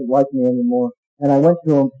knew he wasn't like me anymore. And I went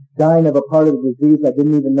to him dying of a part of the disease I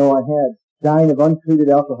didn't even know I had, dying of untreated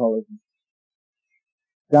alcoholism,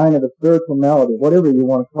 dying of a spiritual malady, whatever you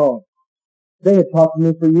want to call it. They had talked to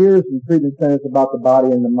me for years in treatment centers about the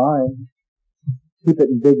body and the mind. Keep it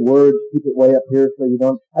in big words, keep it way up here so you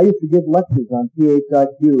don't... I used to give lectures on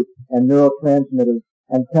PHIQ and neurotransmitters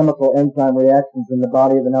and chemical enzyme reactions in the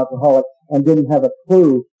body of an alcoholic and didn't have a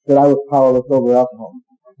clue that I was powerless over alcohol.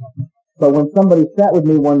 But when somebody sat with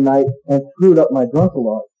me one night and screwed up my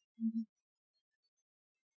drunk-a-laws...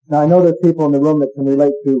 Now I know there's people in the room that can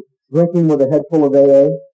relate to drinking with a head full of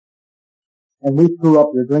AA, and we screw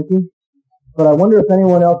up your drinking. But I wonder if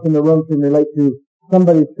anyone else in the room can relate to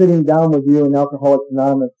somebody sitting down with you in Alcoholics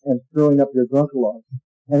Anonymous and screwing up your drunk-a-log.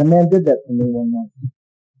 And a man did that to me one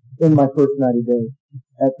night in my first 90 days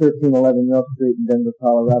at 1311 York Street in Denver,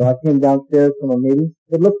 Colorado. I came downstairs from a meeting.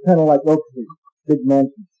 It looked kind of like Oak Street, big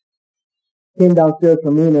mansion. Came downstairs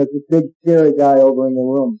from me, and there's this big, scary guy over in the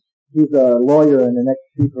room. He's a lawyer and an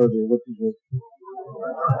ex-sheep herder, which is a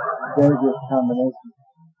dangerous combination.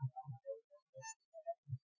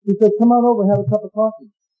 He said, "Come on over, have a cup of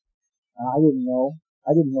coffee." I didn't know.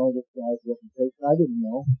 I didn't know this guy's reputation. I didn't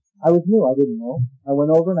know. I was new. I didn't know. I went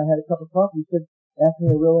over and I had a cup of coffee. He said, asked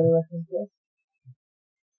me a real interesting question.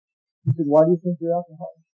 He said, "Why do you think you're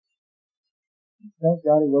alcoholic?" Thank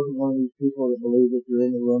God he wasn't one of these people that believe if you're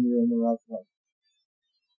in the room, you're in the right place.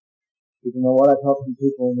 Because you know what? I've helped some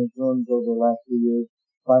people in these rooms over the last few years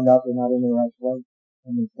find out they're not in the right place,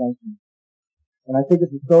 and they thank me. And I think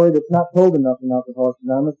it's a story that's not told enough in Alcoholics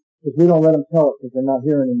Anonymous, because we don't let them tell it because they're not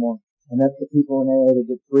here anymore. And that's the people in AA that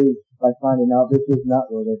get free by finding out this is not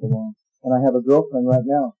where they belong. And I have a girlfriend right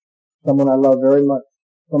now, someone I love very much,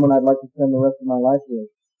 someone I'd like to spend the rest of my life with,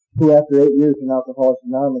 who after 8 years in Alcoholics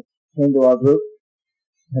Anonymous came to our group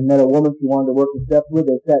and met a woman she wanted to work the steps with.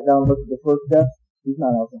 They sat down and looked at the first step. She's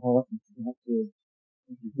not alcoholic, and she's not good.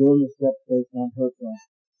 And she's doing the steps based on herself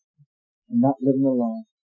and not living a lie.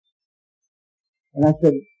 And I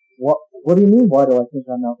said, what do you mean, why do I think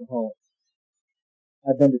I'm alcoholic?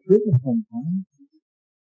 I've been to treatment 10 times.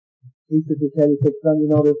 He shook his head. He said, "Son, you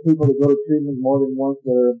know there's people that go to treatment more than once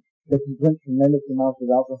that can drink tremendous amounts of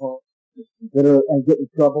alcohol, and get in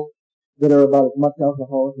trouble, that are about as much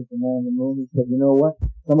alcoholic as the man in the moon." He said, "You know what?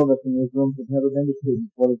 Some of us in these rooms have never been to treatment.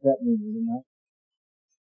 What does that mean, do you know?"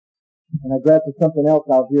 And I grabbed for something else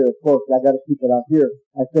out here. Of course, I got to keep it out here.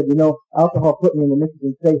 I said, "You know, alcohol put me in the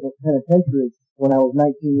Michigan State Penitentiary when I was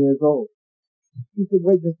 19 years old." He said,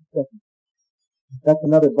 "Wait just a second." That's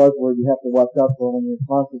another buzzword you have to watch out for when your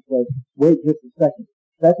sponsor says, "Wait just a second."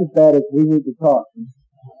 That's as bad as "we need to talk."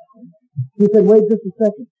 He said, "Wait just a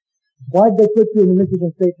second. Why'd they put you in the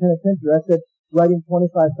Michigan State Penitentiary?" I said, "Writing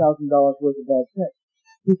 $25,000 worth of bad checks."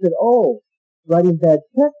 He said, "Oh, writing bad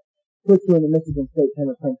checks put you in the Michigan State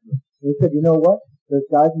Penitentiary." And he said, "You know what? There's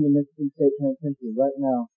guys in the Michigan State Penitentiary right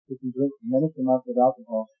now who can drink tremendous amounts of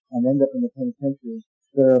alcohol and end up in the penitentiary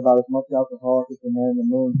that are about as much alcoholic as the man in the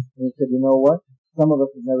moon." And he said, "You know what? Some of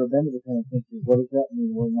us have never been to the penitentiary. What does that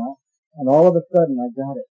mean? We're not." And all of a sudden, I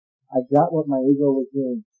got it. I got what my ego was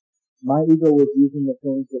doing. My ego was using the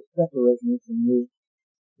things that separate me from you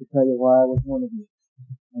to tell you why I was one of you.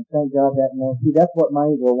 And thank God that man, see, that's what my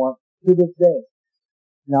ego wants to this day.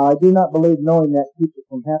 Now, I do not believe knowing that keeps it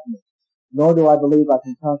from happening, nor do I believe I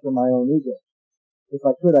can conquer my own ego. If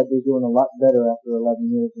I could, I'd be doing a lot better after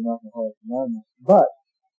 11 years in Alcoholics Anonymous. But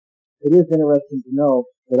it is interesting to know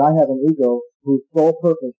that I have an ego whose sole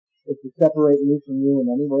purpose is to separate me from you in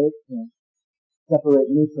any way it can, separate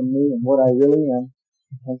me from me and what I really am,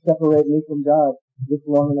 and separate me from God just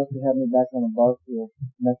long enough to have me back on a bar stool,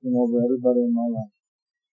 messing over everybody in my life.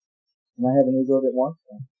 And I have an ego that wants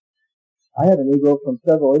that. I have an ego from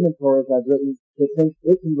several inventories I've written that thinks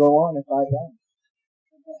it can go on if I die.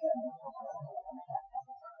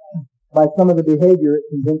 By some of the behavior it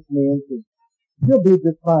convinced me into. "You'll be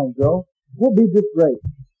just fine, Joe. We'll be just great.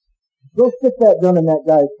 Go stick that gun in that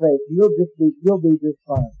guy's face, and you'll be just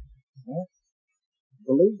fine." Yeah?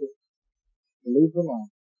 Believe it. Believe the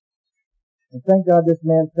lie. And thank God this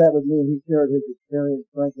man sat with me and he shared his experience,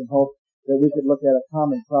 strength, and hope that we could look at a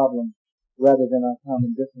common problem rather than our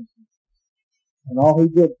common differences. And all he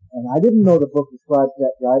did, and I didn't know the book describes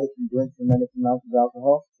that guy that can drink tremendous amounts of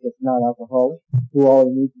alcohol, that's not alcoholic, who all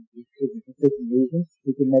he needs is a sufficient reason,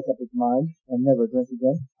 he can make up his mind and never drink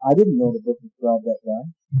again. I didn't know the book described that guy.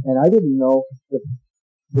 And I didn't know that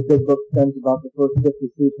the big book spends about the first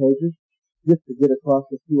 53 pages just to get across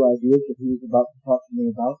the few ideas that he was about to talk to me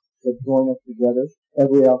about that join us together,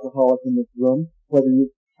 every alcoholic in this room.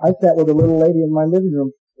 I sat with a little lady in my living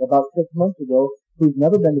room about 6 months ago who's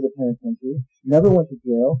never been to the penitentiary, never went to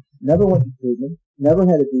jail, never went to treatment, never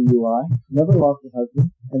had a DUI, never lost a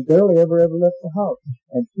husband, and barely ever left the house.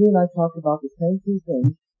 And she and I talked about the same two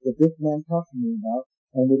things that this man talked to me about,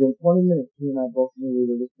 and within 20 minutes she and I both knew we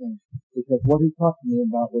were the same. Because what he talked to me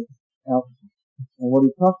about was alcohol. And what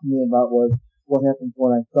he talked to me about was what happens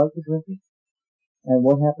when I start to drink it, and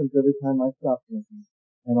what happens every time I stop drinking.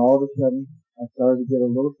 And all of a sudden, I started to get a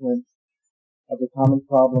little glimpse of the common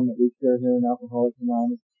problem that we share here in Alcoholics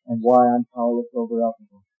Anonymous and why I'm powerless over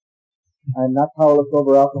alcohol. I am not powerless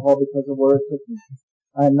over alcohol because of where it took me.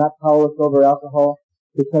 I am not powerless over alcohol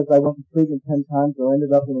because I went to prison 10 times or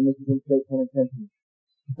ended up in a Michigan State Penitentiary.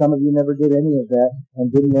 Some of you never did any of that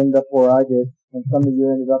and didn't end up where I did, and some of you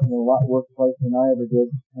ended up in a lot worse place than I ever did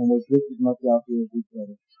and was just as much out there as each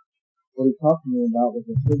other. What he talked to me about was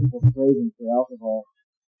a physical craving for alcohol.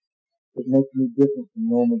 It makes me different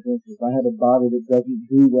from normal drinkers. I have a body that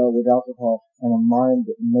doesn't do well with alcohol and a mind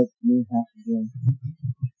that makes me have to drink.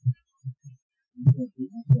 I can't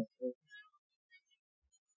keep myself safe.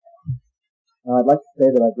 Now, I'd like to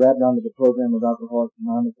say that I grabbed onto the program of Alcoholics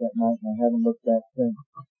Anonymous that night and I haven't looked back since.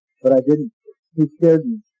 But I didn't. He scared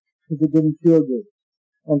me because it didn't feel good.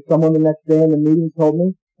 And someone the next day in the meeting told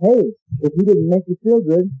me, hey, if he didn't make you feel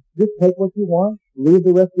good, just take what you want, leave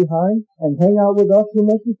the rest behind, and hang out with us who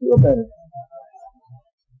make you feel better.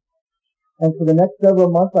 And for the next several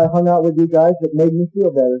months, I hung out with you guys that made me feel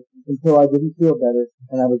better until I didn't feel better,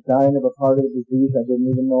 and I was dying of a part of the disease I didn't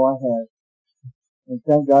even know I had. And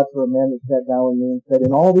thank God for a man that sat down with me and said,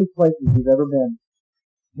 in all these places you've ever been,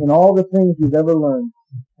 in all the things you've ever learned,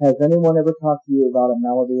 has anyone ever talked to you about a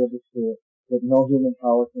malady of the spirit that no human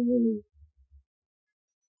power can relieve?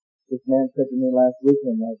 This man said to me last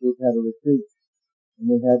weekend, our group had a retreat, and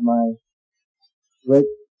we had my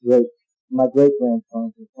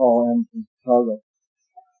great-grandfather, Paul M. from Chicago,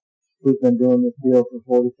 who's been doing this deal for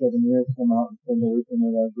 47 years, come out and spend the weekend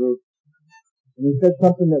with our group. And he said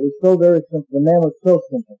something that was so very simple. The man was so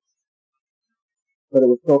simple, but it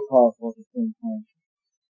was so powerful at the same time.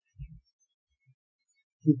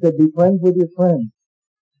 He said, be friends with your friends,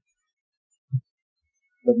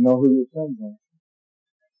 but know who your friends are.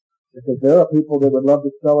 Because there are people that would love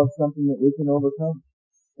to sell us something that we can overcome,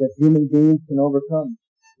 that human beings can overcome,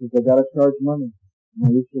 because they gotta charge money. And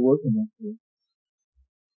I used to work in that field.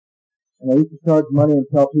 And I used to charge money and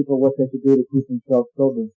tell people what they could do to keep themselves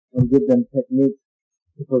sober and give them techniques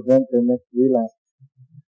to prevent their next relapse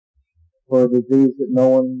for a disease that no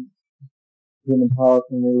one, human power,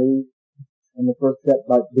 can relieve. And the first step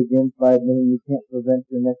begins by admitting you can't prevent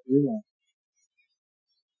your next relapse.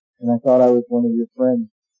 And I thought I was one of your friends.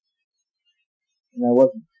 And I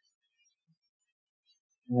wasn't.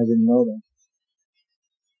 And I didn't know that.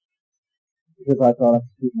 Because I thought I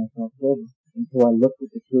could keep myself sober until I looked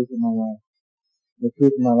at the truth of my life. The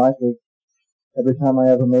truth of my life is, every time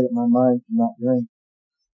I ever made up my mind to not drink,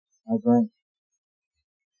 I drank.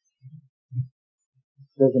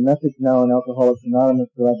 There's a message now in Alcoholics Anonymous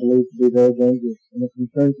that I believe to be very dangerous, and it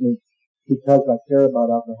concerns me because I care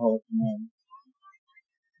about Alcoholics Anonymous.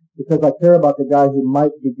 Because I care about the guy who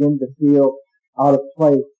might begin to feel out of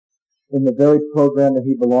place in the very program that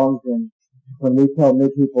he belongs in when we tell new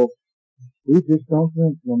people, we just don't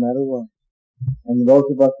drink no matter what. And those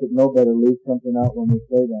of us that know better leave something out when we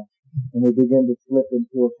say that. And we begin to slip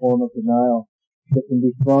into a form of denial that can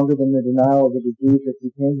be stronger than the denial of the disease that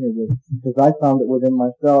we came here with. Because I found it within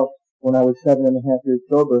myself when I was 7.5 years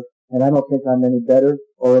sober, and I don't think I'm any better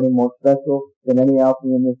or any more special than any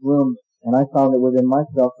alkie in this room. And I found it within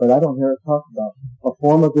myself, but I don't hear it talked about. A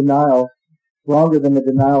form of denial stronger than the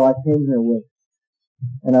denial I came here with.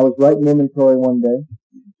 And I was writing inventory one day,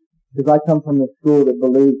 because I come from the school that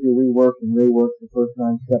believes you rework and rework the first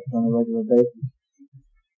 9 steps on a regular basis.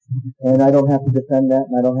 And I don't have to defend that,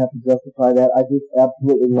 and I don't have to justify that. I just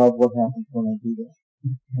absolutely love what happens when I do that.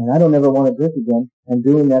 And I don't ever want to drink again, and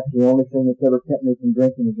doing that's the only thing that's ever kept me from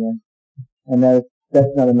drinking again. And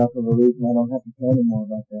that's not enough of a reason. I don't have to say any more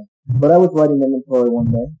about that. But I was writing inventory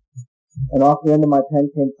one day, and off the end of my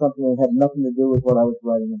pen came something that had nothing to do with what I was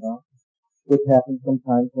writing about, which happens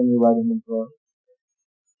sometimes when you write inventory.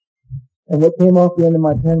 And what came off the end of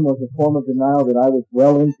my pen was a form of denial that I was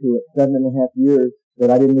well into at 7.5 years that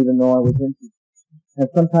I didn't even know I was into. And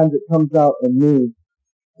sometimes it comes out in me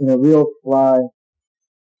in a real sly,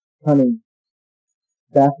 cunning,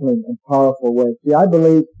 baffling, and powerful way. See, I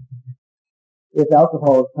believe if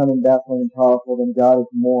alcohol is cunning, baffling, and powerful, then God is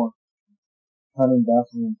more cunning,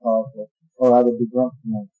 baffling, and powerful, or I would be drunk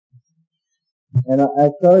tonight. And I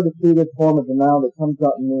started to see this form of denial that comes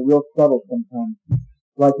out in me real subtle sometimes.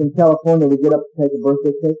 Like in California, we get up to take a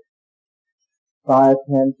birthday cake, 5,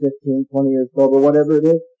 10, 15, 20 years old, or whatever it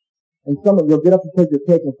is. And you'll get up to take your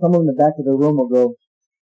cake, and someone in the back of the room will go,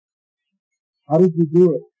 how did you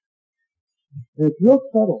do it? And it's real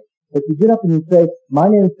subtle. If you get up and you say, my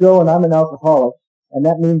name's Joe and I'm an alcoholic, and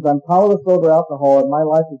that means I'm powerless over alcohol and my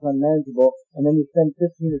life is unmanageable, and then you spend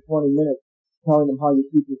 15 or 20 minutes telling them how you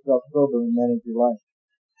keep yourself sober and manage your life.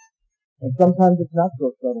 And sometimes it's not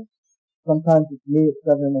so subtle. Sometimes it's me at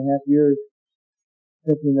 7.5 years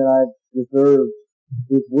thinking that I deserve.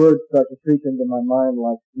 These words start to creep into my mind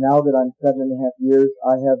like, now that I'm 7.5 years,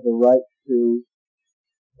 I have the right to,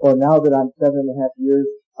 or now that I'm 7.5 years,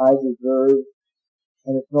 I deserve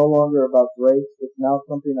And it's no longer about grace. It's now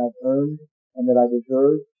something I've earned and that I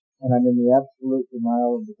deserve, and I'm in the absolute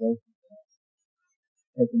denial of the grace of God,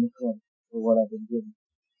 taking the credit for what I've been given.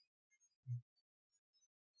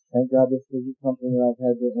 Thank God this isn't something that I've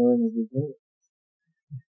had to earn or deserve.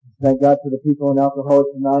 Thank God for the people in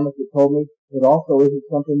Alcoholics Anonymous that told me it also isn't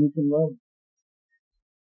something you can learn.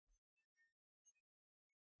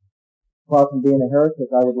 Far from being a heretic,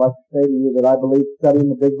 I would like to say to you that I believe studying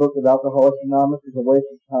the big book of Alcoholics Anonymous is a waste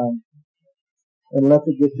of time, unless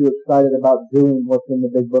it gets you excited about doing what's in the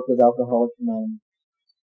big book of Alcoholics Anonymous.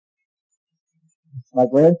 My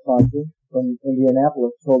grand sponsor from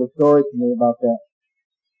Indianapolis told a story to me about that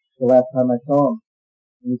the last time I saw him.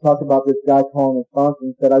 And he talked about this guy calling his sponsor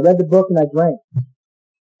and said, I read the book and I drank.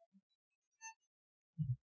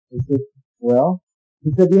 He said, well?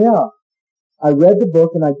 He said, yeah, I read the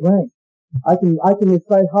book and I drank. I can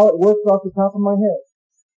recite how it works off the top of my head.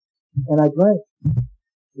 And I drank.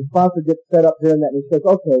 The sponsor gets fed up hearing that and he says,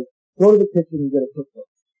 okay, go to the kitchen and get a cookbook.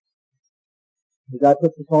 The guy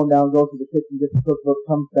puts the phone down, goes to the kitchen, gets the cookbook,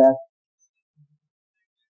 comes back.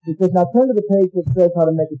 He says, now turn to the page that says how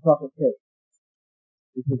to make a chocolate cake.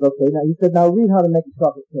 He says, okay. Now he said, now read how to make a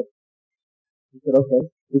chocolate cake. He said, okay.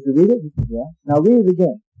 Did you read it? He said, yeah. Now read it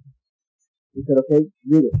again. He said, okay,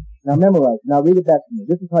 read it. Now memorize. Now read it back to me.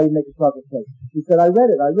 This is how you make a chocolate cake. He said, I read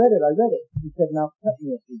it. He said, now cut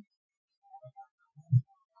me a piece.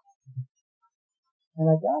 And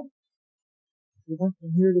I got it. He went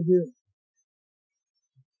from here to here.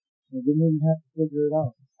 I didn't even have to figure it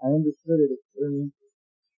out. I understood it experientially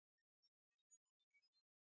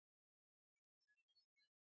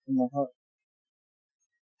in my heart.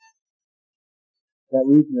 That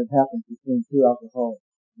reason it happens between two alcoholics,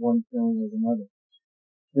 one sharing with another.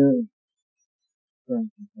 Hearing,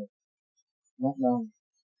 not knowing.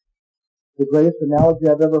 The greatest analogy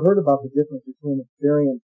I've ever heard about the difference between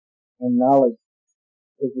experience and knowledge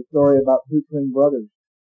is the story about two twin brothers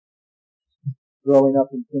growing up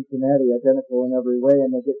in Cincinnati, identical in every way,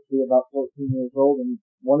 and they get to be about 14 years old, and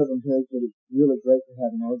one of them hears that it's really great to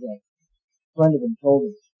have an orgasm. A friend of him told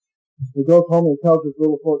him. He goes home and tells his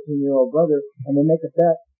little 14-year-old brother, and they make a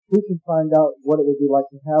bet who can find out what it would be like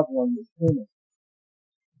to have one the soonest.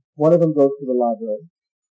 One of them goes to the library,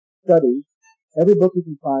 studies every book he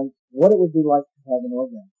can find what it would be like to have an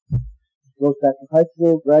orgasm. Goes back to high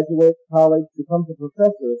school, graduates, college, becomes a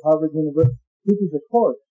professor at Harvard University, teaches a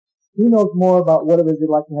course. He knows more about what it would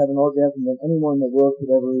be like to have an orgasm than anyone in the world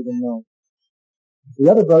could ever even know.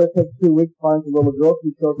 The other brother takes 2 weeks, finds a little girl,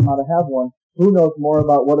 who shows him how to have one. Who knows more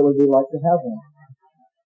about what it would be like to have one?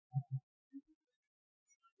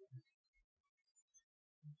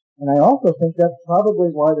 And I also think that's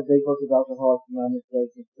probably why the big book of Alcoholics Anonymous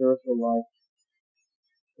says the spiritual life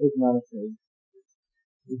is not a phase.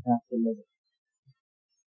 You have to live it.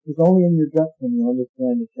 It's only in your gut can you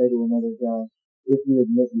understand to say to another guy, if you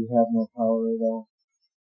admit you have no power at all,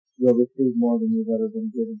 you'll receive more than you've ever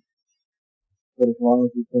been given. But as long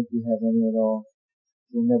as you think you have any at all,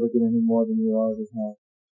 you'll never get any more than you already have.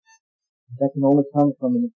 That can only come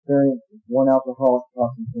from an experience of one alcoholic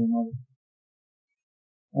talking to another.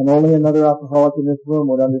 And only another alcoholic in this room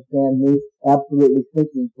would understand me absolutely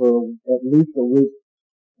thinking for at least a week,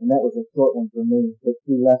 and that was a short one for me, that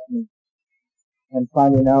she left me, and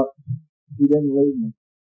finding out she didn't leave me.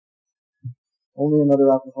 Only another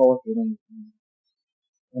alcoholic would understand.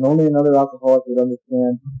 And only another alcoholic would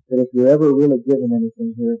understand that if you're ever really given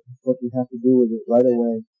anything here, what you have to do with it right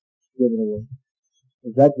away, give it away.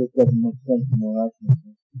 Because that just doesn't make sense anymore, I think.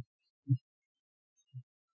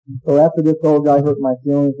 So after this old guy hurt my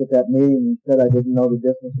feelings at that meeting and said I didn't know the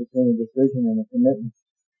difference between a decision and a commitment,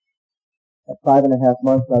 at 5.5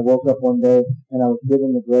 months I woke up one day and I was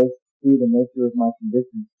given the grace to see the nature of my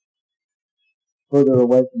condition, further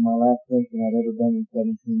away from my last drink than I'd ever been in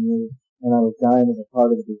 17 years. And I was dying of a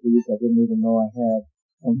part of the disease I didn't even know I had.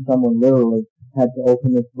 And someone literally had to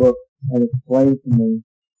open this book and explain to me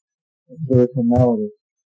the spiritual malady,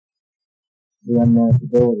 the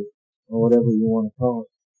unmanageability, or whatever you want to call it.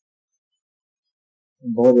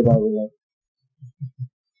 And boy, did I relate.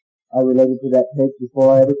 I related to that page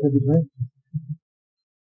before I ever took a drink.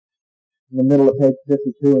 In the middle of page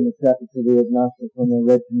 52 in the chapter to the agnostics, when they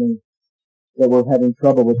read to me that we're having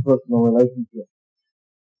trouble with personal relationships.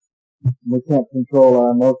 We can't control our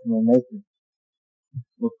emotional nature.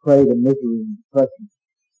 We're prey to misery and depression.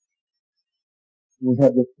 We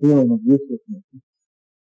have this feeling of uselessness.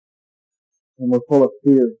 And we're full of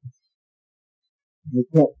fear. We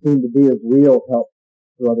can't seem to be of real help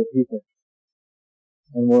to other people.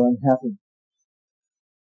 And we're unhappy.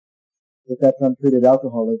 If that's untreated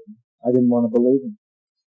alcoholism, I didn't want to believe him.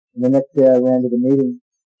 And the next day I ran to the meeting,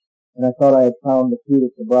 and I thought I had found the key to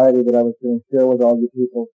sobriety that I was going to share with all you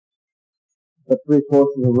people. But 3/4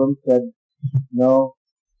 of the room said, no,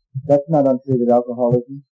 that's not untreated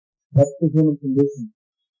alcoholism. That's the human condition.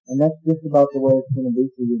 And that's just about the way it's going to be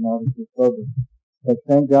for you now that you're sober. But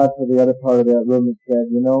thank God for the other part of that room that said,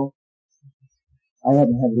 you know, I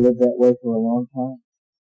haven't had to live that way for a long time.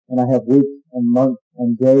 And I have weeks and months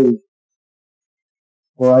and days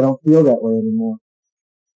where I don't feel that way anymore.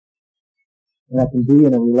 And I can be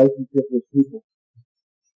in a relationship with people.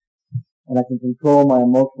 And I can control my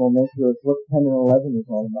emotional nature. It's what 10 and 11 is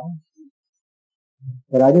all about.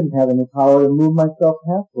 But I didn't have any power to move myself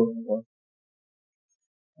past where I was.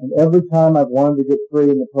 And every time I've wanted to get free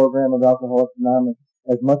in the program of Alcoholics Anonymous,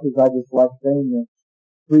 as much as I dislike saying this,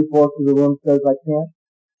 3/4 of the room says I can't.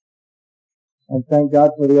 And thank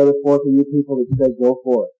God for the other 1/4 of you people that say go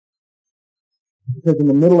for it. Because in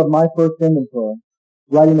the middle of my first inventory,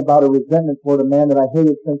 writing about a resentment toward a man that I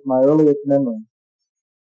hated since my earliest memory,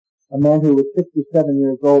 a man who was 67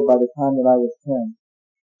 years old by the time that I was 10,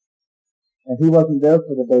 and he wasn't there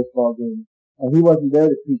for the baseball game, and he wasn't there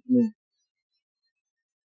to teach me.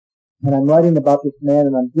 And I'm writing about this man,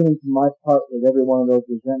 and I'm getting to my part with every one of those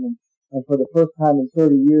resentments. And for the first time in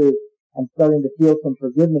 30 years, I'm starting to feel some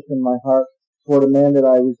forgiveness in my heart toward a man that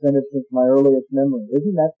I resented since my earliest memory.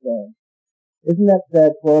 Isn't that sad? Isn't that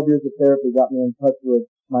sad? 12 years of therapy got me in touch with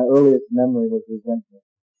my earliest memory was resentment.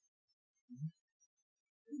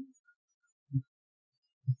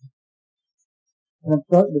 And I'm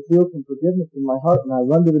starting to feel some forgiveness in my heart, and I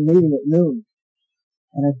run to the meeting at noon.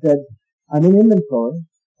 And I said, I'm in inventory,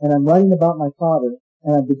 and I'm writing about my father,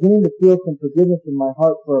 and I'm beginning to feel some forgiveness in my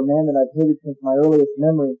heart for a man that I've hated since my earliest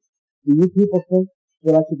memory. Do you people think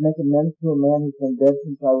that I could make amends to a man who's been dead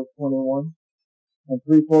since I was 21? And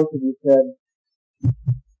 3/4 of you said,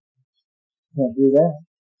 can't do that.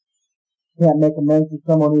 Can't make amends to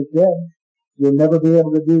someone who's dead. You'll never be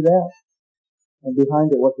able to do that. And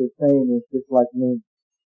behind it, what they're saying is just like me.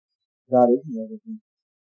 God isn't everything.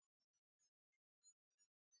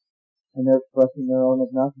 And they're expressing their own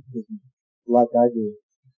agnosticism, like I do,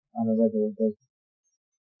 on a regular basis.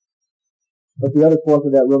 But the other 1/4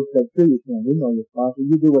 of that room said, sure you can. We know your sponsor.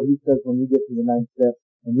 You do what he says when you get to the 9th step,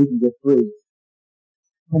 and you can get free.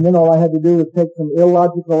 And then all I had to do was take some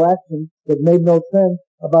illogical action that made no sense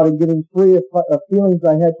about getting free of feelings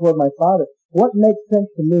I had toward my father. What makes sense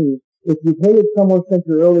to me, if you've hated someone since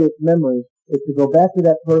your earliest memory, is to go back to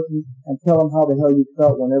that person and tell them how the hell you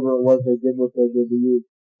felt whenever it was they did what they did to you.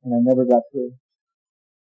 And I never got free.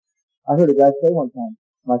 I heard a guy say one time,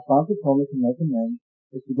 my sponsor told me to make amends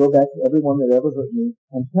is to go back to everyone that ever hurt me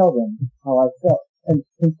and tell them how I felt. And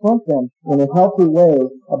confront them in a healthy way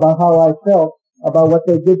about how I felt about what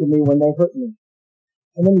they did to me when they hurt me.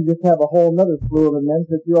 And then you just have a whole other slew of amends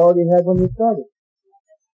that you already had when you started.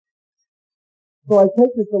 So I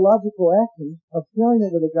take this illogical action of sharing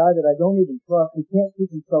it with a guy that I don't even trust, who can't keep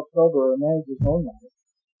himself sober or manage his own life.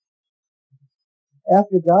 Ask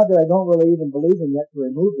a God that I don't really even believe in yet to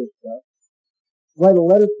remove this stuff. Write a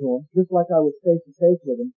letter to him, just like I was face to face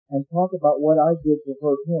with him, and talk about what I did to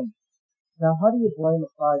hurt him. Now, how do you blame a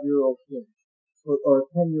 5-year-old kid or a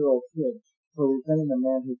 10-year-old kid for resenting a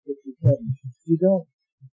man who's 67? You don't.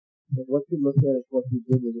 But what you look at is what you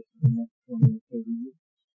did with it for the next 20 or 30 years.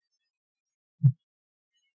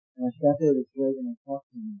 And I sat there this grave and I talked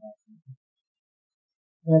to him about it.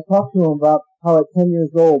 And I talked to him about how at 10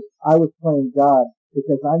 years old I was playing God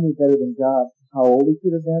because I knew better than God how old he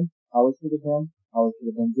should have been, how he should have been, how he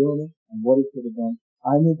should have been doing it, and what he should have done.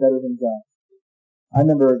 I knew better than God. I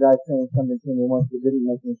remember a guy saying something to me once that didn't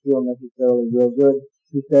make me feel necessarily real good.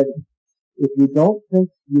 He said, if you don't think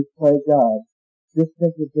you play God, just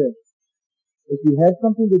think of this. If you had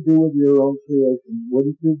something to do with your own creation,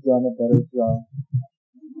 wouldn't you have done a better job?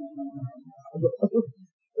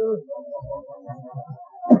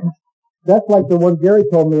 That's like the one Gary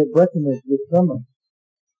told me at Breckenridge this summer.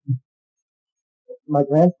 My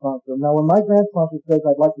grand sponsor. Now, when my grand sponsor says,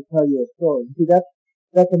 I'd like to tell you a story, see,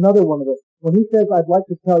 that's another one of those. When he says, I'd like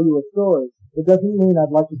to tell you a story, it doesn't mean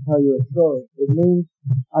I'd like to tell you a story. It means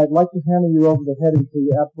I'd like to hammer you over the head until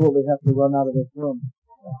you absolutely have to run out of this room.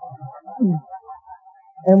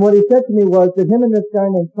 And what he said to me was that him and this guy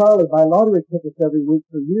named Charlie buy lottery tickets every week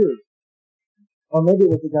for years. Or maybe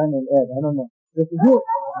it was a guy named Ed. I don't know.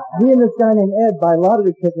 He and this guy named Ed buy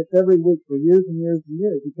lottery tickets every week for years and years and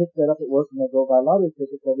years. He picks that up at work and they go buy lottery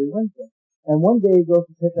tickets every Wednesday. And one day he goes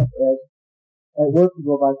to pick up Ed at work to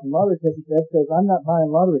go buy some lottery tickets. Ed says, I'm not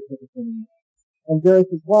buying lottery tickets anymore. And Gary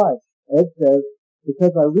says, why? Ed says,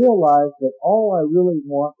 because I realize that all I really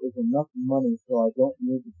want is enough money so I don't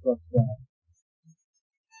need to trust God.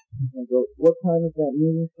 I go, what time is that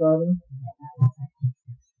meeting starting?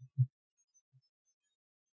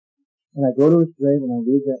 And I go to his grave and I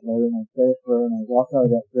read that letter and I say a prayer and I walk out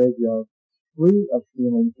of that graveyard free of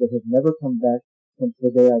feelings that have never come back since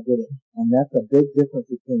the day I did it. And that's a big difference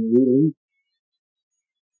between relief,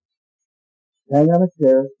 hang on a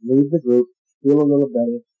chair, leave the group, feel a little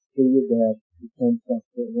better, see your dad, the same stuff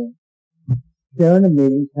again. Share in a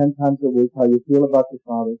meeting 10 times a week how you feel about your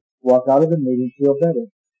father, walk out of the meeting, feel better.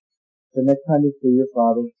 The next time you see your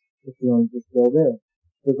father, the feelings are still there.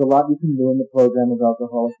 There's a lot you can do in the program of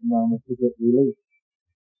Alcoholics Anonymous to get relief.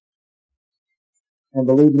 And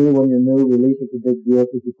believe me, when you're new, relief is a big deal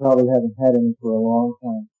because you probably haven't had any for a long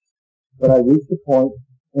time. But I reached the point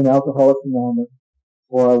in Alcoholics Anonymous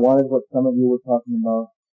where I wanted what some of you were talking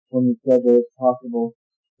about when you said that it's possible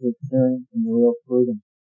to experience some real freedom.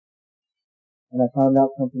 And I found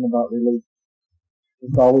out something about relief.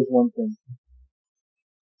 It's always one thing.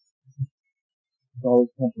 It's always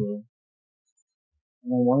temporary.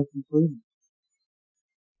 And I wanted some freedom.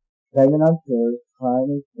 Hanging on chairs, crying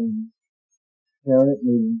and screaming, staring at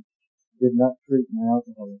meetings, did not treat my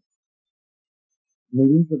alcoholism.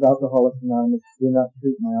 Meetings with Alcoholics Anonymous do not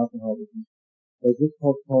treat my alcoholism. They just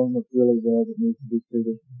postpone what's really there that needs to be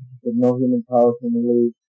treated, that no human power can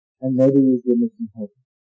relieve, and maybe you give me some hope.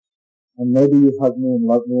 And maybe you hug me and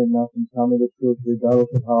love me enough and tell me the truth regardless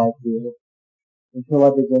of how I feel, until I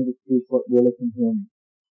begin to speak what really can heal me.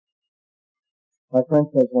 My friend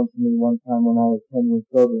said once to me one time when I was 10 years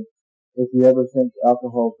sober, if you ever think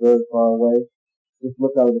alcohol is very far away, just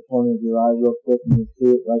look out of the corner of your eye real quick and you'll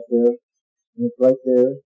see it right there. And it's right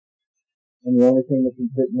there. And the only thing that can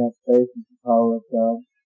fit in that space is the power of God.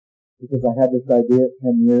 Because I had this idea at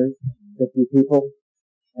 10 years, 50 people,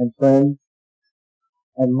 and friends,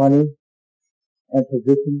 and money, and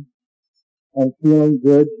position, and feeling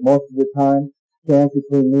good most of the time, stands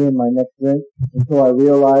between me and my next drink, until I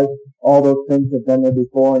realized all those things have been there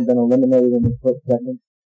before and been eliminated in a split second.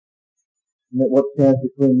 And that what stands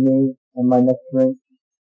between me and my next drink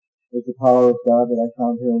is the power of God that I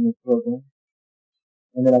found here in this program.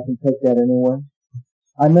 And that I can take that anywhere.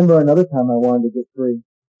 I remember another time I wanted to get free.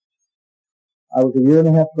 I was a year and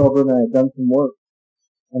a half sober and I had done some work.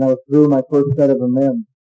 And I was through my first set of amends,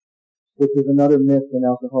 which is another myth in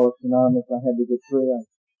Alcoholics Anonymous I had to get free of.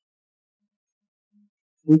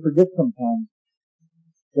 We forget sometimes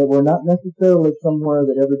that we're not necessarily somewhere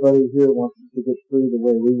that everybody here wants to get free the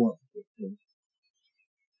way we want to get free.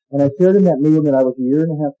 And I shared in that meeting that I was a year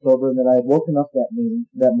and a half sober and that I had woken up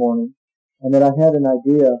that morning, and that I had an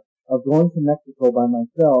idea of going to Mexico by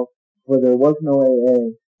myself where there was no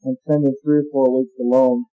AA and spending 3 or 4 weeks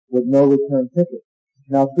alone with no return ticket.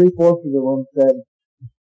 Now 3/4 of the room said,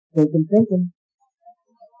 thinking,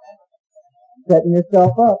 setting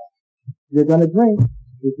yourself up. You're going to drink.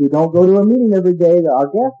 If you don't go to a meeting every day at our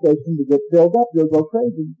gas station to get filled up, you'll go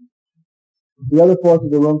crazy. The other 4 of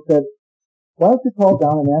the room said, why don't you call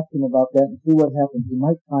down and ask him about that and see what happens? You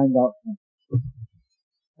might find out something.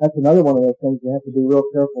 That's another one of those things you have to be real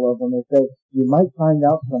careful of when they say, you might find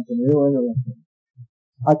out something real interesting.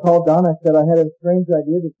 I called down, I said, I had a strange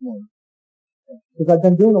idea this morning. Because I've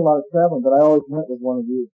been doing a lot of traveling, but I always went with one of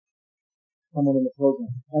you, someone in the program.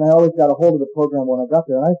 And I always got a hold of the program when I got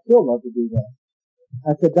there, and I still love to do that.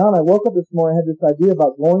 I said, Don, I woke up this morning, I had this idea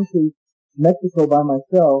about going to Mexico by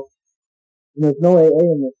myself, and there's no AA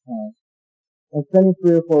in this town, and spending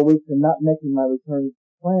 3 or 4 weeks and not making my return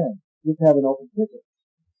plan, just have an open ticket.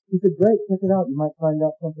 He said, great, check it out, you might find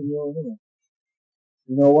out something real interesting.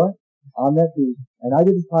 You know what? On that beach, and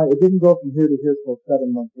it didn't go from here to here till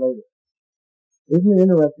 7 months later. Isn't it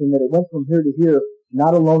interesting that it went from here to here,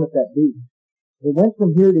 not alone at that beach? It went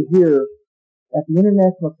from here to here at the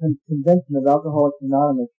International Convention of Alcoholics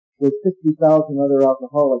Anonymous with 60,000 other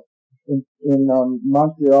alcoholics in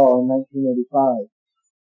Montreal in 1985.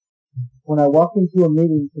 When I walked into a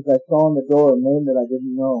meeting, because I saw on the door a name that I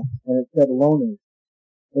didn't know, and it said Loners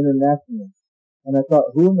International. And I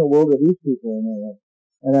thought, who in the world are these people in LA?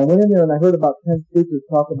 And I went in there and I heard about 10 speakers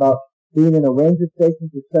talk about being in a ranger station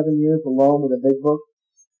for 7 years alone with a big book,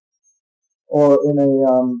 or in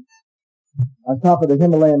on top of the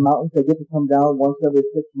Himalayan mountains. They get to come down once every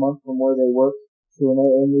 6 months from where they work to an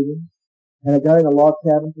AA meeting. And a guy in a log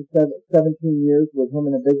cabin for 17 years with him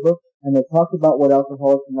in a big book, and they talked about what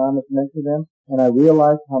Alcoholics Anonymous meant to them, and I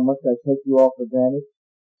realized how much I take you all for granted.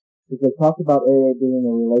 Because they talked about AA being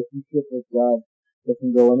a relationship with God that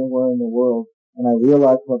can go anywhere in the world, and I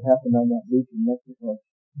realized what happened on that beach in Mexico.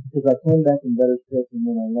 Because I came back in better shape than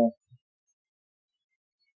when I left.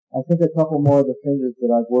 I think a couple more of the fingers that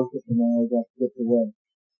I've worshipped in AA got stripped away.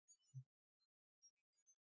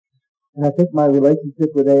 And I think my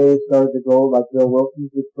relationship with AA started to go, like Bill Wilson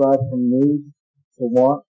described, from need to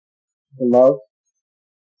want to love.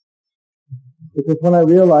 Because when I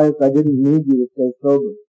realized I didn't need you to stay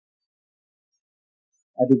sober,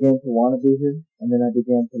 I began to want to be here, and then I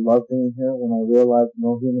began to love being here when I realized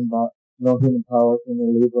no human power can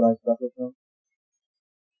relieve what I suffer from.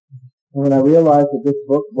 And when I realized that this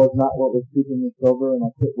book was not what was keeping me sober, and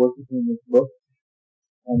I quit worshiping this book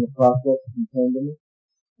and the process contained in it,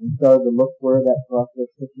 and started to look where that process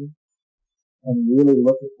took me, and really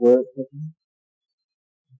look at where it took me,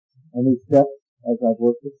 and these steps as I've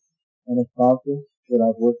worshipped, and a sponsor that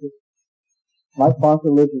I've worshipped. My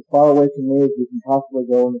sponsor lives as far away from me as you can possibly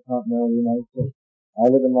go in the continental United States. I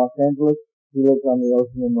live in Los Angeles. He lives on the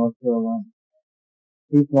ocean in North Carolina.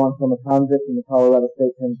 He's gone from a convict in the Colorado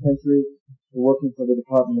State Penitentiary to working for the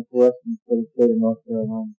Department of Corrections for the state of North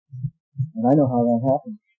Carolina. And I know how that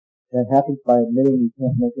happens. That happens by admitting you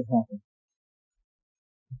can't make it happen.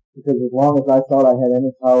 Because as long as I thought I had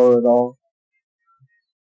any power at all,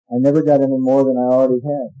 I never got any more than I already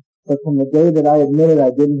had. But from the day that I admitted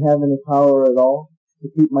I didn't have any power at all to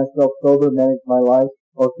keep myself sober, manage my life,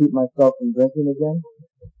 or keep myself from drinking again,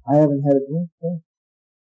 I haven't had a drink since.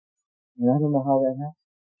 And I don't know how that happened.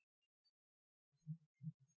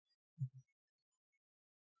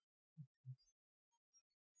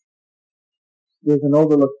 There's an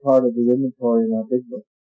overlooked part of the inventory in our big book.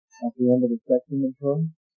 At the end of the sex inventory,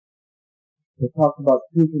 it talks about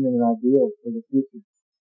choosing an ideal for the future.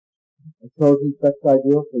 A chosen sex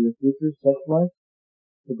ideal for your future sex life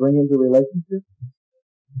to bring into relationships.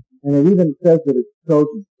 And it even says that it's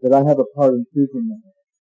chosen, that I have a part in choosing that.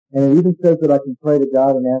 And it even says that I can pray to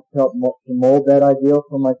God and ask help to mold that ideal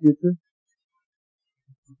for my future.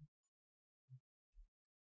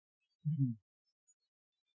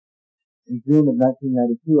 In June of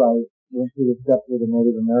 1992, I went through the steps with a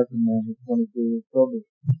Native American man who's 23 years sober.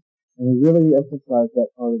 And he really emphasized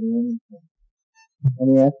that part of the inventory.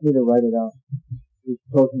 And he asked me to write it out. His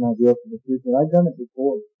chosen ideal for the future. I'd done it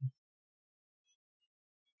before.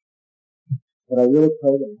 But I really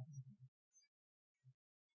prayed it.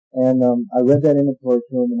 And I read that inventory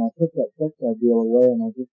to him, and I put that sex ideal away, and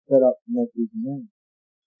I just set out to make these amends.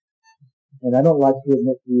 And I don't like to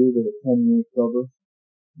admit to you that at 10 years sober,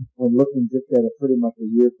 when looking just at a pretty much a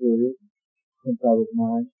year period since I was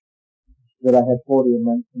 9, that I had 40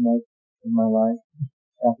 amends to make in my life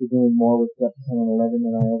after doing more with steps 10 and 11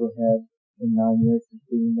 than I ever had in 9 years since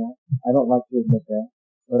doing that. I don't like to admit that,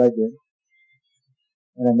 but I did.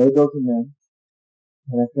 And I made those amends,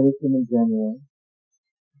 and I finished them in January.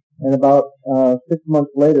 And about 6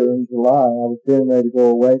 months later, in July, I was getting ready to go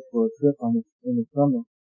away for a trip in the summer.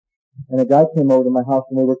 And a guy came over to my house,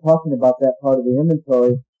 and we were talking about that part of the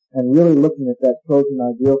inventory and really looking at that chosen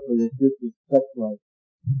ideal for your future sex life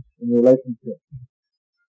and relationship.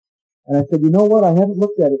 And I said, you know what? I haven't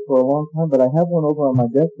looked at it for a long time, but I have one over on my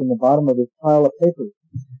desk in the bottom of this pile of papers.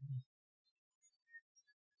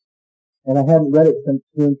 And I hadn't read it since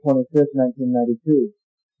June 25th, 1992.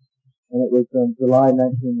 And it was July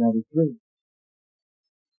 1993.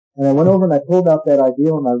 And I went over and I pulled out that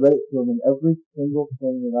ideal and I read it to him, and every single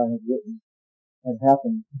thing that I had written had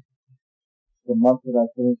happened the month that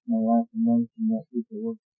I finished my last amends from that piece of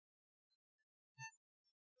work.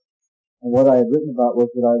 And what I had written about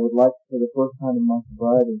was that I would like, for the first time in my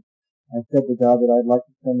sobriety, I said to God that I'd like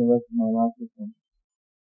to spend the rest of my life with him.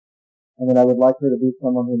 And that I would like her to be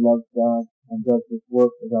someone who loves God and does this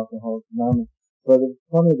work with Alcoholics Anonymous. But it's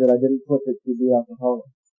funny that I didn't put that she'd be alcoholic.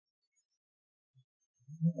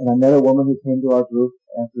 And I met a woman who came to our group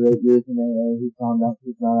after 8 years in AA who found out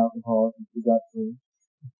she's not alcoholic and she got free.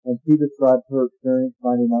 And she described her experience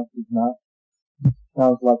finding out she's not.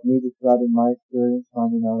 Sounds like me describing my experience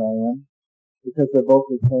finding out I am. Because they're both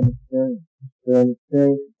the same experience. They're an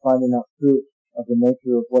experience of finding out truth of the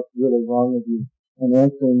nature of what's really wrong with you and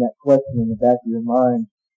answering that question in the back of your mind.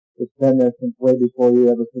 It's been there since way before you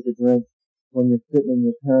ever took a drink. When you're sitting in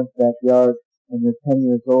your parents' backyard and you're 10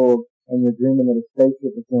 years old and you're dreaming that a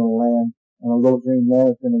spaceship is going to land and a little green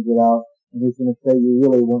man is going to get out and he's going to say you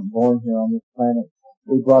really weren't born here on this planet.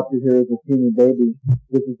 We brought you here as a teeny baby.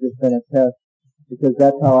 This has just been a test. Because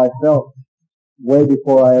that's how I felt way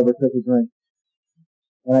before I ever took a drink.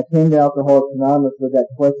 And I came to Alcoholics Anonymous with that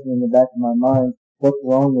question in the back of my mind, what's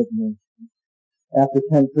wrong with me? After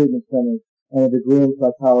 10 treatment centers and a degree in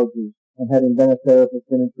psychology and having been a therapist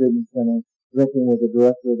in a treatment center, drinking with the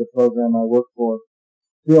director of the program I work for,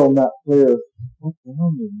 still not clear, what's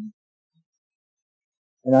wrong with me?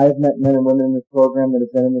 And I have met men and women in this program that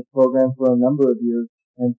have been in this program for a number of years,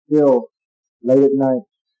 and still, late at night,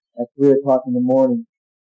 at 3 o'clock in the morning,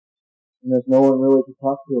 And there's no one really to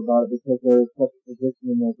talk to about it because there is such a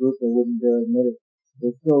position in their group they wouldn't dare admit it.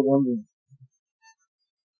 They're still wondering.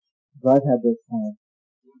 But I've had those times.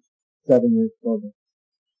 7 years sober.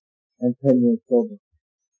 And 10 years sober.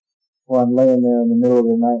 Well, I'm laying there in the middle of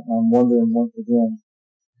the night and I'm wondering once again,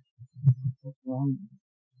 what's wrong with me?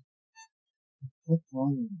 What's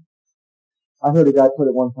wrong with me? I heard a guy put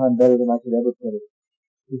it one time better than I could ever put it.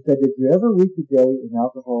 He said, did you ever reach a day in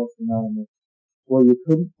Alcoholics Anonymous where you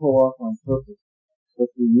couldn't pull off on purpose what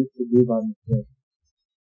you used to do by mistake?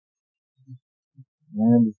 And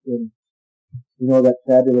I understood him. You know that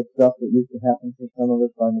fabulous stuff that used to happen to some of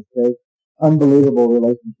us by mistake? Unbelievable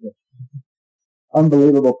relationships.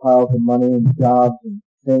 Unbelievable piles of money and jobs and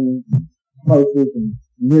things and places and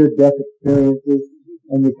near-death experiences.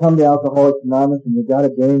 And you come to Alcoholics Anonymous and you got a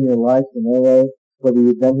day in your life in AA, whether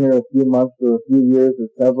you've been here a few months or a few years or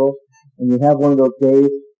several, and you have one of those days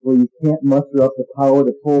where you can't muster up the power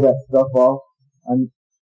to pull that stuff off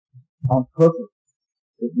on purpose.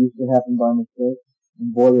 It used to happen by mistake.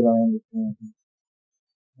 And boy, did I understand her.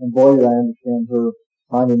 And boy, did I understand her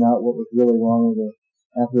finding out what was really wrong with her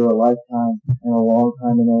after a lifetime and a long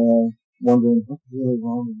time in AA, wondering what's really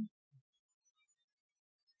wrong with me.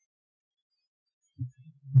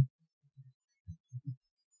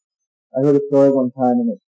 I heard a story one time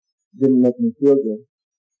and it didn't make me feel good.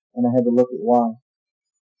 And I had to look at why.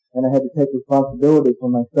 And I had to take responsibility for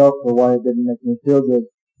myself for why it didn't make me feel good,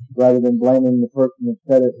 rather than blaming the person that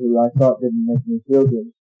said it who I thought didn't make me feel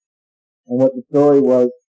good. And what the story was,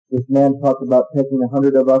 this man talked about taking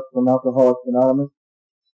 100 of us from Alcoholics Anonymous,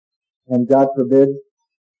 and God forbid,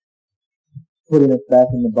 putting us back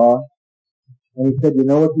in the bar. And he said, you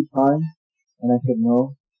know what you find? And I said,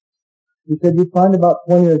 no. He said, you find about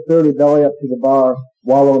 20 or 30 belly up to the bar,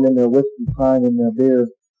 wallowing in their whiskey, crying in their beer,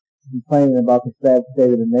 complaining about the sad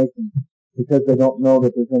state of the nation, because they don't know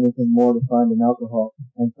that there's anything more to find in alcohol,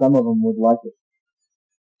 and some of them would like it.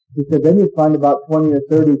 He said, then you find about 20 or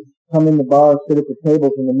 30 come in the bar, sit at the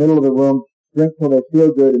tables in the middle of the room, drink till they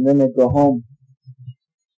feel good, and then they go home.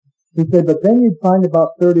 He said, but then you'd find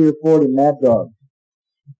about 30 or 40 mad dogs,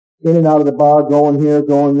 in and out of the bar, going here,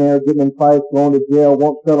 going there, getting in fights, going to jail,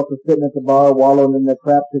 won't settle for sitting at the bar, wallowing in their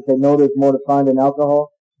crap because they know there's more to find in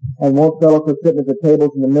alcohol, and won't settle for sitting at the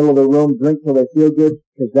tables in the middle of the room, drink till they feel good,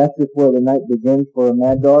 because that's just where the night begins for a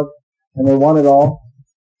mad dog, and they want it all,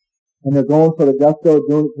 and they're going for the gusto,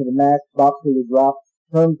 doing it to the max, stop till you drop,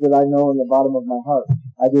 terms that I know in the bottom of my heart.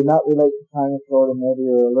 I do not relate to kind of, sort of, maybe,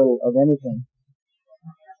 or a little of anything.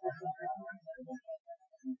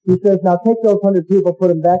 He says, now take those 100 people, put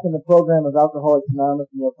them back in the program of Alcoholics Anonymous,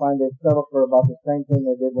 and you'll find they settle for about the same thing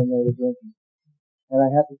they did when they were drinking. And I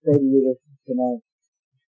have to say to you this tonight.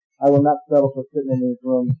 I will not settle for sitting in these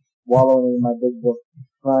rooms, wallowing in my big book,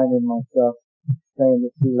 crying in my stuff, saying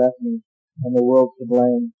that she left me, and the world's to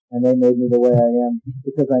blame, and they made me the way I am,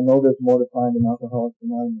 because I know there's more to find in Alcoholics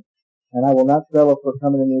Anonymous. And I will not settle for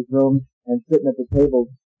coming in these rooms and sitting at the tables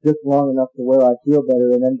just long enough to where I feel better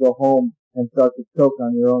and then go home and start to choke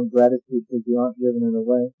on your own gratitude because you aren't giving it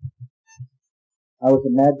away. I was a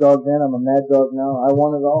mad dog then, I'm a mad dog now. I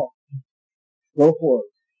want it all. Go for it.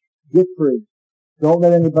 Get free. Don't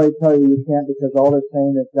let anybody tell you you can't, because all they're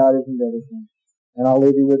saying is God isn't everything. And I'll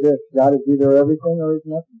leave you with this. God is either everything or he's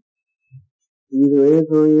nothing. He either is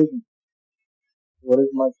or he isn't. What is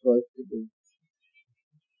my choice to do?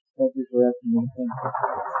 Thank you for asking me. Thank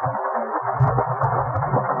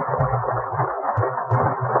you.